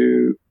horrified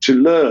to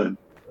learn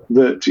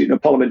that,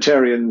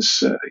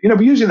 parliamentarians,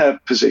 were using their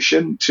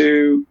position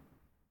to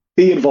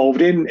be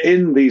involved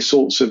in these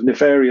sorts of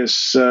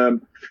nefarious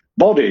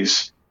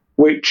bodies,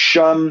 which,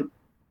 can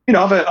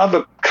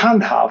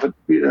have,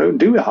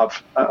 do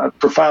have a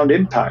profound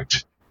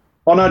impact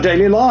on our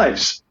daily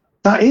lives.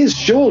 That is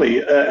surely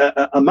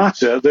a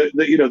matter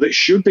that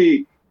should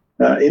be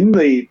in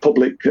the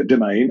public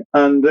domain,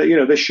 and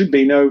there should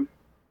be no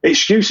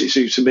excuse, it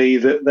seems to me,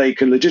 that they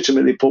can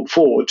legitimately put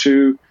forward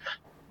to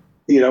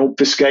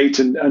obfuscate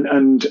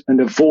and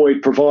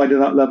avoid providing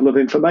that level of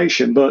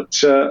information.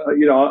 But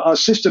our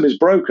system is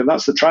broken.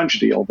 That's the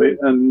tragedy of it,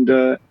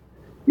 and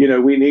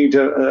we need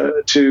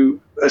to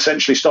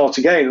essentially start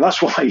again. And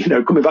that's why,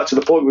 coming back to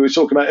the point we were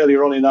talking about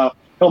earlier on in our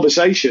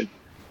conversation,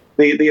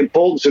 the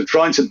importance of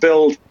trying to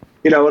build,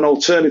 an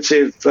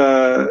alternative,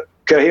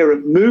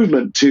 coherent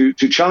movement to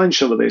challenge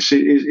some of this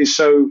is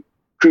so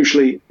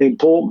crucially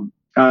important.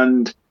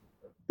 And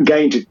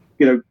again, to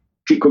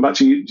keep going back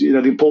to the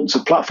importance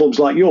of platforms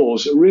like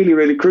yours, really,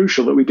 really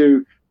crucial that we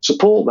do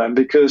support them,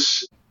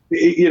 because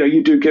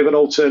you do give an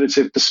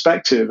alternative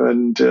perspective,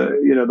 and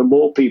the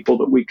more people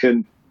that we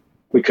can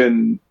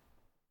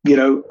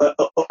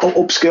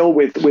upskill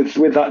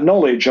with that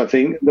knowledge, I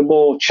think the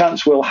more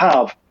chance we'll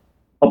have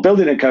of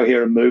building a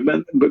coherent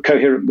movement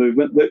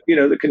that,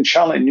 that can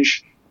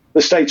challenge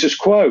the status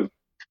quo.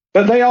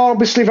 But they are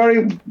obviously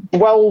very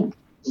well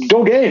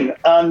dug in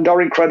and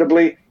are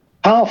incredibly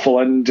powerful.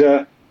 And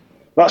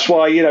that's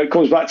why, it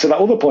comes back to that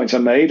other point I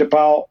made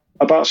about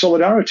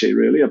solidarity,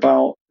 really,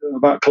 about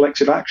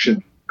collective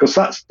action, because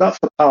that's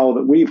the power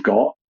that we've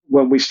got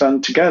when we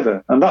stand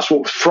together. And that's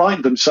what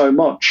frightened them so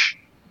much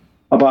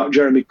about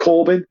Jeremy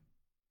Corbyn.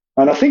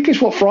 And I think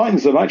it's what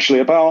frightens them, actually,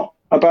 about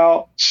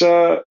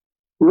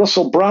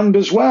Russell Brand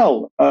as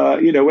well.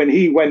 When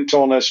he went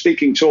on a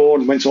speaking tour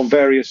and went on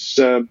various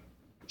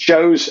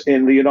shows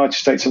in the United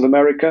States of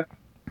America,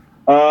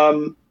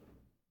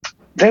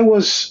 there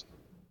was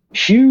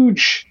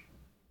huge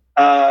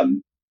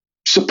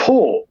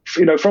support,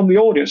 from the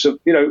audience, of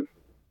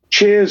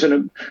cheers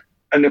and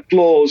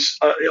applause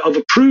of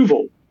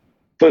approval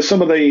for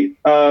some of the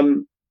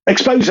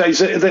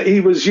exposés that he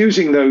was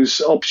using,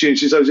 those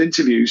opportunities, those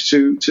interviews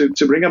to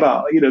bring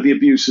about, the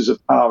abuses of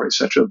power,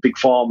 etc., big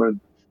pharma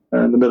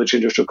and the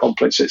military-industrial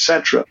complex,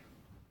 etc.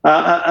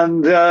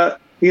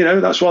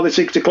 That's why they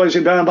seek to close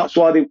him down. That's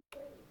why they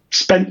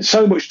spent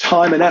so much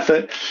time and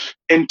effort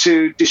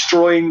into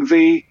destroying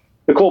the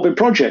Corbyn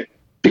project,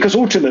 because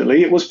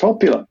ultimately it was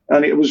popular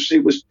and it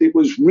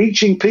was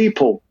reaching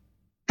people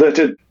that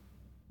had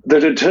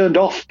turned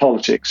off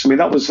politics. I mean,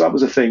 that was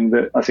a thing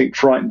that I think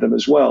frightened them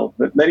as well.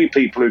 That many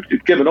people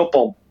who'd given up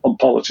on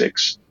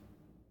politics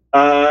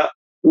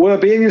were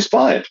being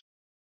inspired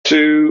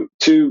to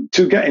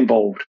get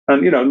involved.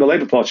 And the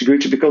Labour Party grew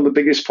to become the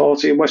biggest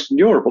party in Western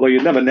Europe, although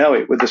you'd never know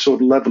it with the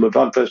sort of level of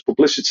adverse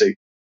publicity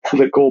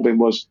that Corbyn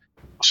was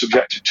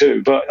subjected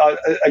to. But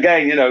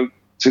again,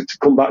 to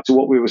come back to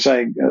what we were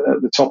saying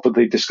at the top of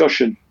the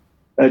discussion,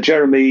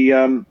 Jeremy,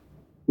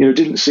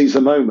 didn't seize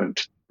the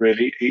moment.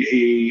 Really,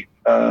 he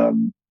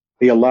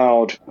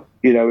allowed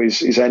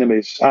his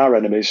enemies, our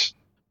enemies,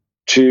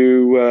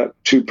 to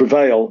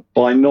prevail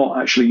by not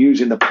actually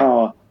using the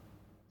power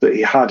that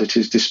he had at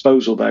his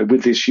disposal there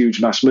with this huge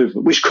mass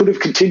movement, which could have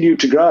continued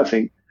to grow, I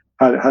think,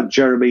 had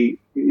Jeremy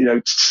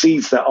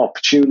seized that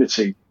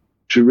opportunity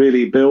to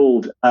really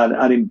build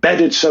an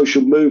embedded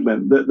social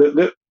movement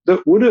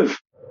that would have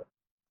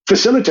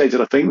facilitated,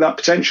 I think, that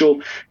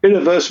potential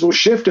irreversible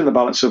shift in the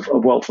balance of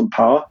wealth and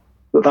power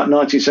that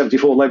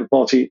 1974 Labour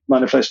Party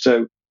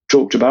manifesto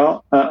talked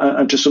about,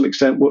 and to some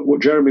extent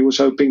what Jeremy was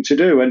hoping to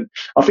do. And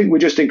I think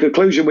in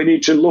conclusion, we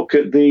need to look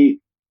at the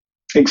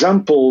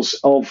examples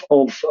of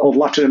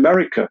Latin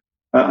America,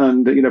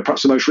 and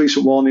perhaps the most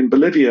recent one in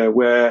Bolivia,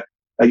 where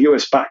a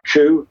US-backed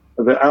coup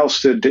that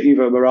ousted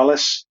Evo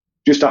Morales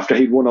just after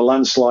he'd won a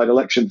landslide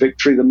election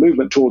victory. The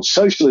movement towards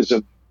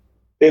socialism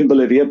in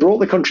Bolivia brought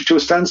the country to a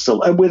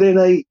standstill, and within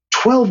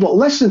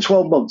less than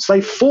 12 months,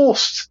 they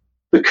forced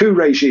the coup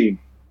regime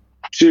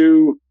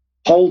to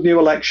hold new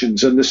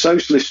elections, and the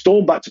socialists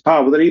stormed back to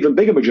power with an even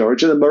bigger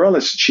majority than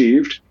Morales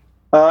achieved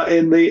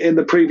in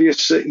the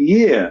previous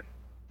year.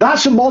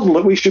 That's a model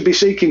that we should be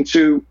seeking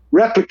to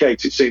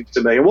replicate, it seems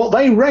to me. And what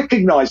they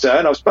recognize there,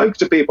 and I've spoken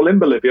to people in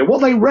Bolivia,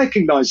 what they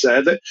recognize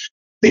there, that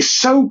it's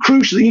so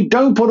crucial that you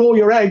don't put all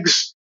your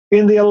eggs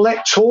in the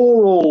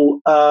electoral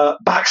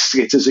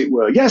basket, as it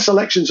were. Yes,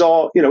 elections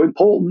are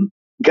important.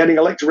 Getting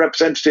elected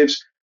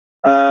representatives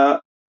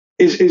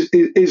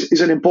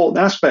is an important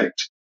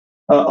aspect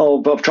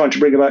of trying to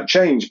bring about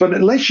change. But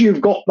unless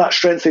you've got that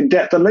strength in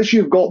depth, unless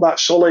you've got that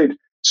solid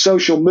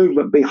social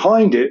movement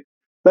behind it,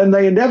 then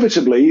they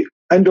inevitably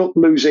end up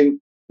losing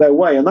their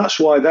way. And that's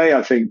why they,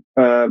 I think,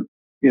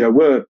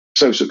 were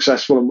so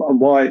successful, and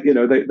why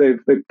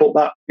they've put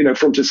that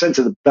front and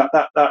center.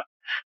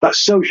 That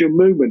social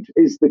movement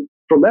is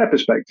from their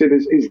perspective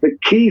is the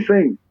key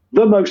thing,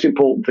 the most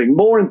important thing,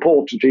 more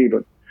important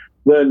even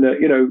than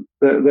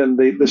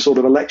the sort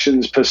of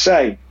elections per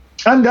se.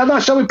 And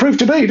that's so it proved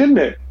to be, didn't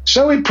it?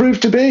 So it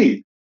proved to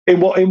be in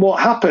what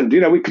happened.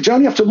 We could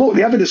only have to look at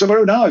the evidence of our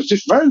own eyes,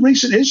 just very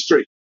recent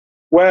history,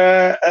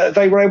 where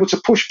they were able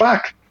to push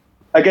back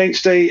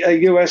against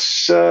a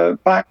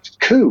US-backed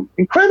coup.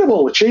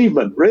 Incredible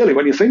achievement, really,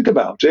 when you think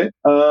about it,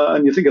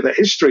 and you think of the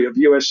history of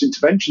US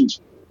interventions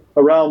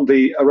around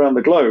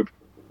the globe.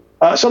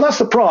 So that's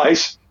the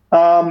prize,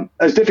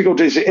 as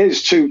difficult as it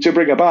is to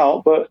bring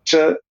about. But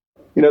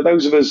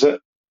those of us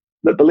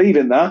that believe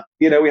in that,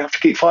 we have to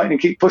keep fighting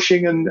and keep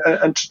pushing, and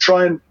to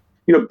try and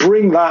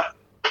bring that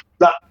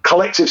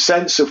collective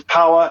sense of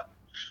power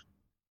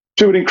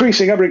to an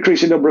ever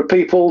increasing number of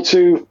people,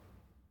 to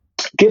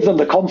give them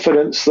the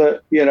confidence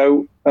that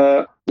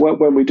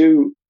when we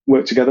do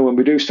work together, when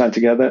we do stand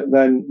together,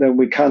 then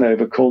we can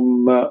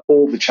overcome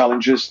all the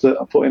challenges that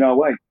are put in our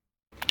way.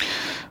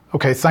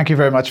 Okay, thank you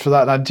very much for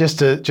that. And just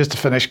to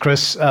finish,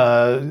 Chris,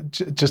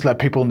 just let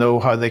people know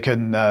how they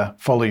can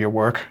follow your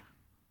work.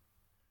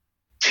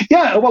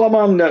 Yeah, well, I'm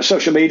on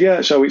social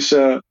media, so it's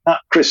at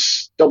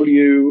Chris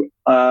W.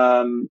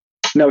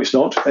 No, it's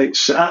not.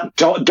 It's at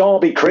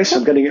Darby Chris.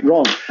 I'm getting it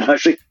wrong.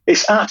 Actually,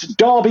 it's at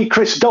Darby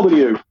Chris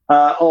W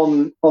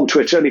on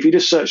Twitter. And if you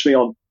just search me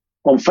on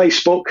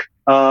Facebook,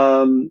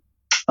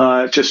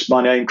 just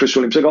my name, Chris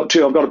Williams. I've got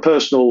two. I've got a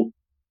personal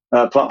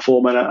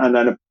platform and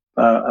then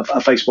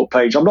a Facebook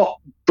page. I'm not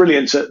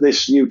brilliant at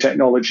this new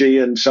technology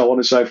and so on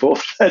and so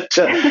forth. But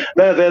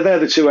they're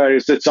the two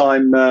areas that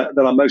I'm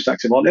most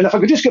active on. And if I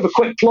could just give a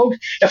quick plug,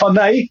 if I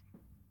may,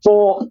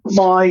 for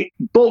my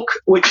book,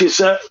 which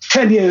is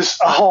 10 Years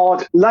of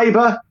Hard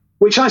Labour,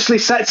 which actually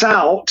sets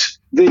out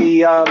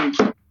the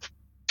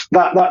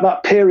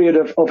that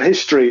period of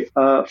history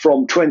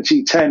from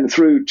 2010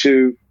 through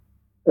to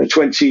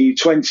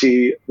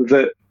 2020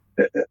 that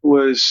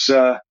was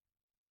there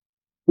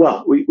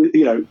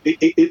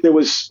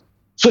was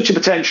such a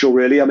potential,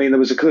 really. I mean, there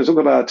was talk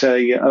about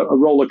a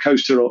roller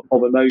coaster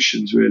of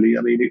emotions, really.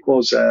 I mean, it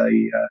was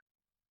a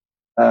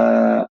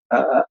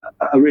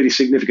really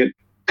significant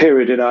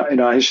period in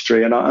our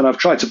history, and I've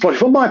tried to plot it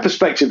from my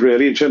perspective,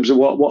 really, in terms of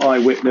what I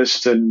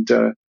witnessed, and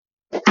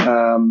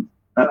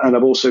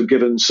I've also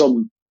given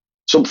some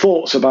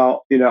thoughts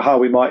about how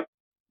we might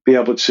be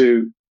able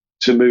to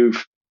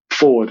move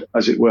forward,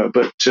 as it were.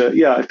 But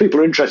if people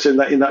are interested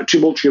in that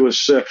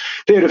tumultuous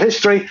period of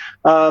history,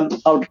 I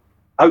would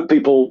hope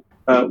people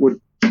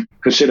would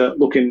consider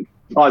looking,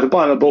 either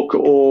buying a book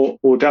or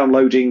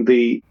downloading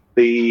the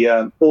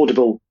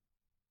Audible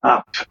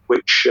app,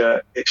 which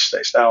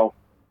it's now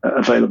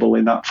available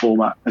in that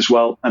format as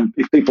well. And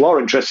if people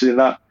are interested in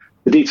that,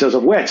 the details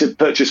of where to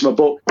purchase my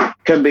book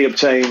can be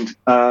obtained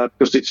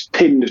because it's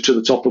pinned to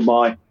the top of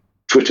my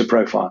Twitter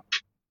profile.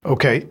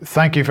 Okay,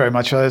 thank you very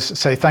much. I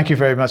say thank you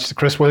very much to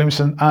Chris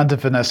Williamson and to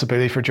Vanessa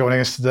Beeley for joining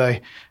us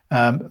today.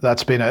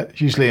 That's been a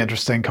hugely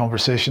interesting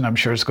conversation. I'm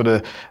sure it's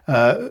going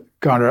to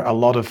garner a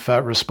lot of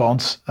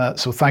response.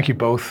 So thank you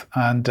both,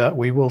 and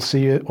we will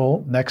see you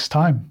all next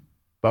time.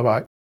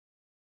 Bye-bye.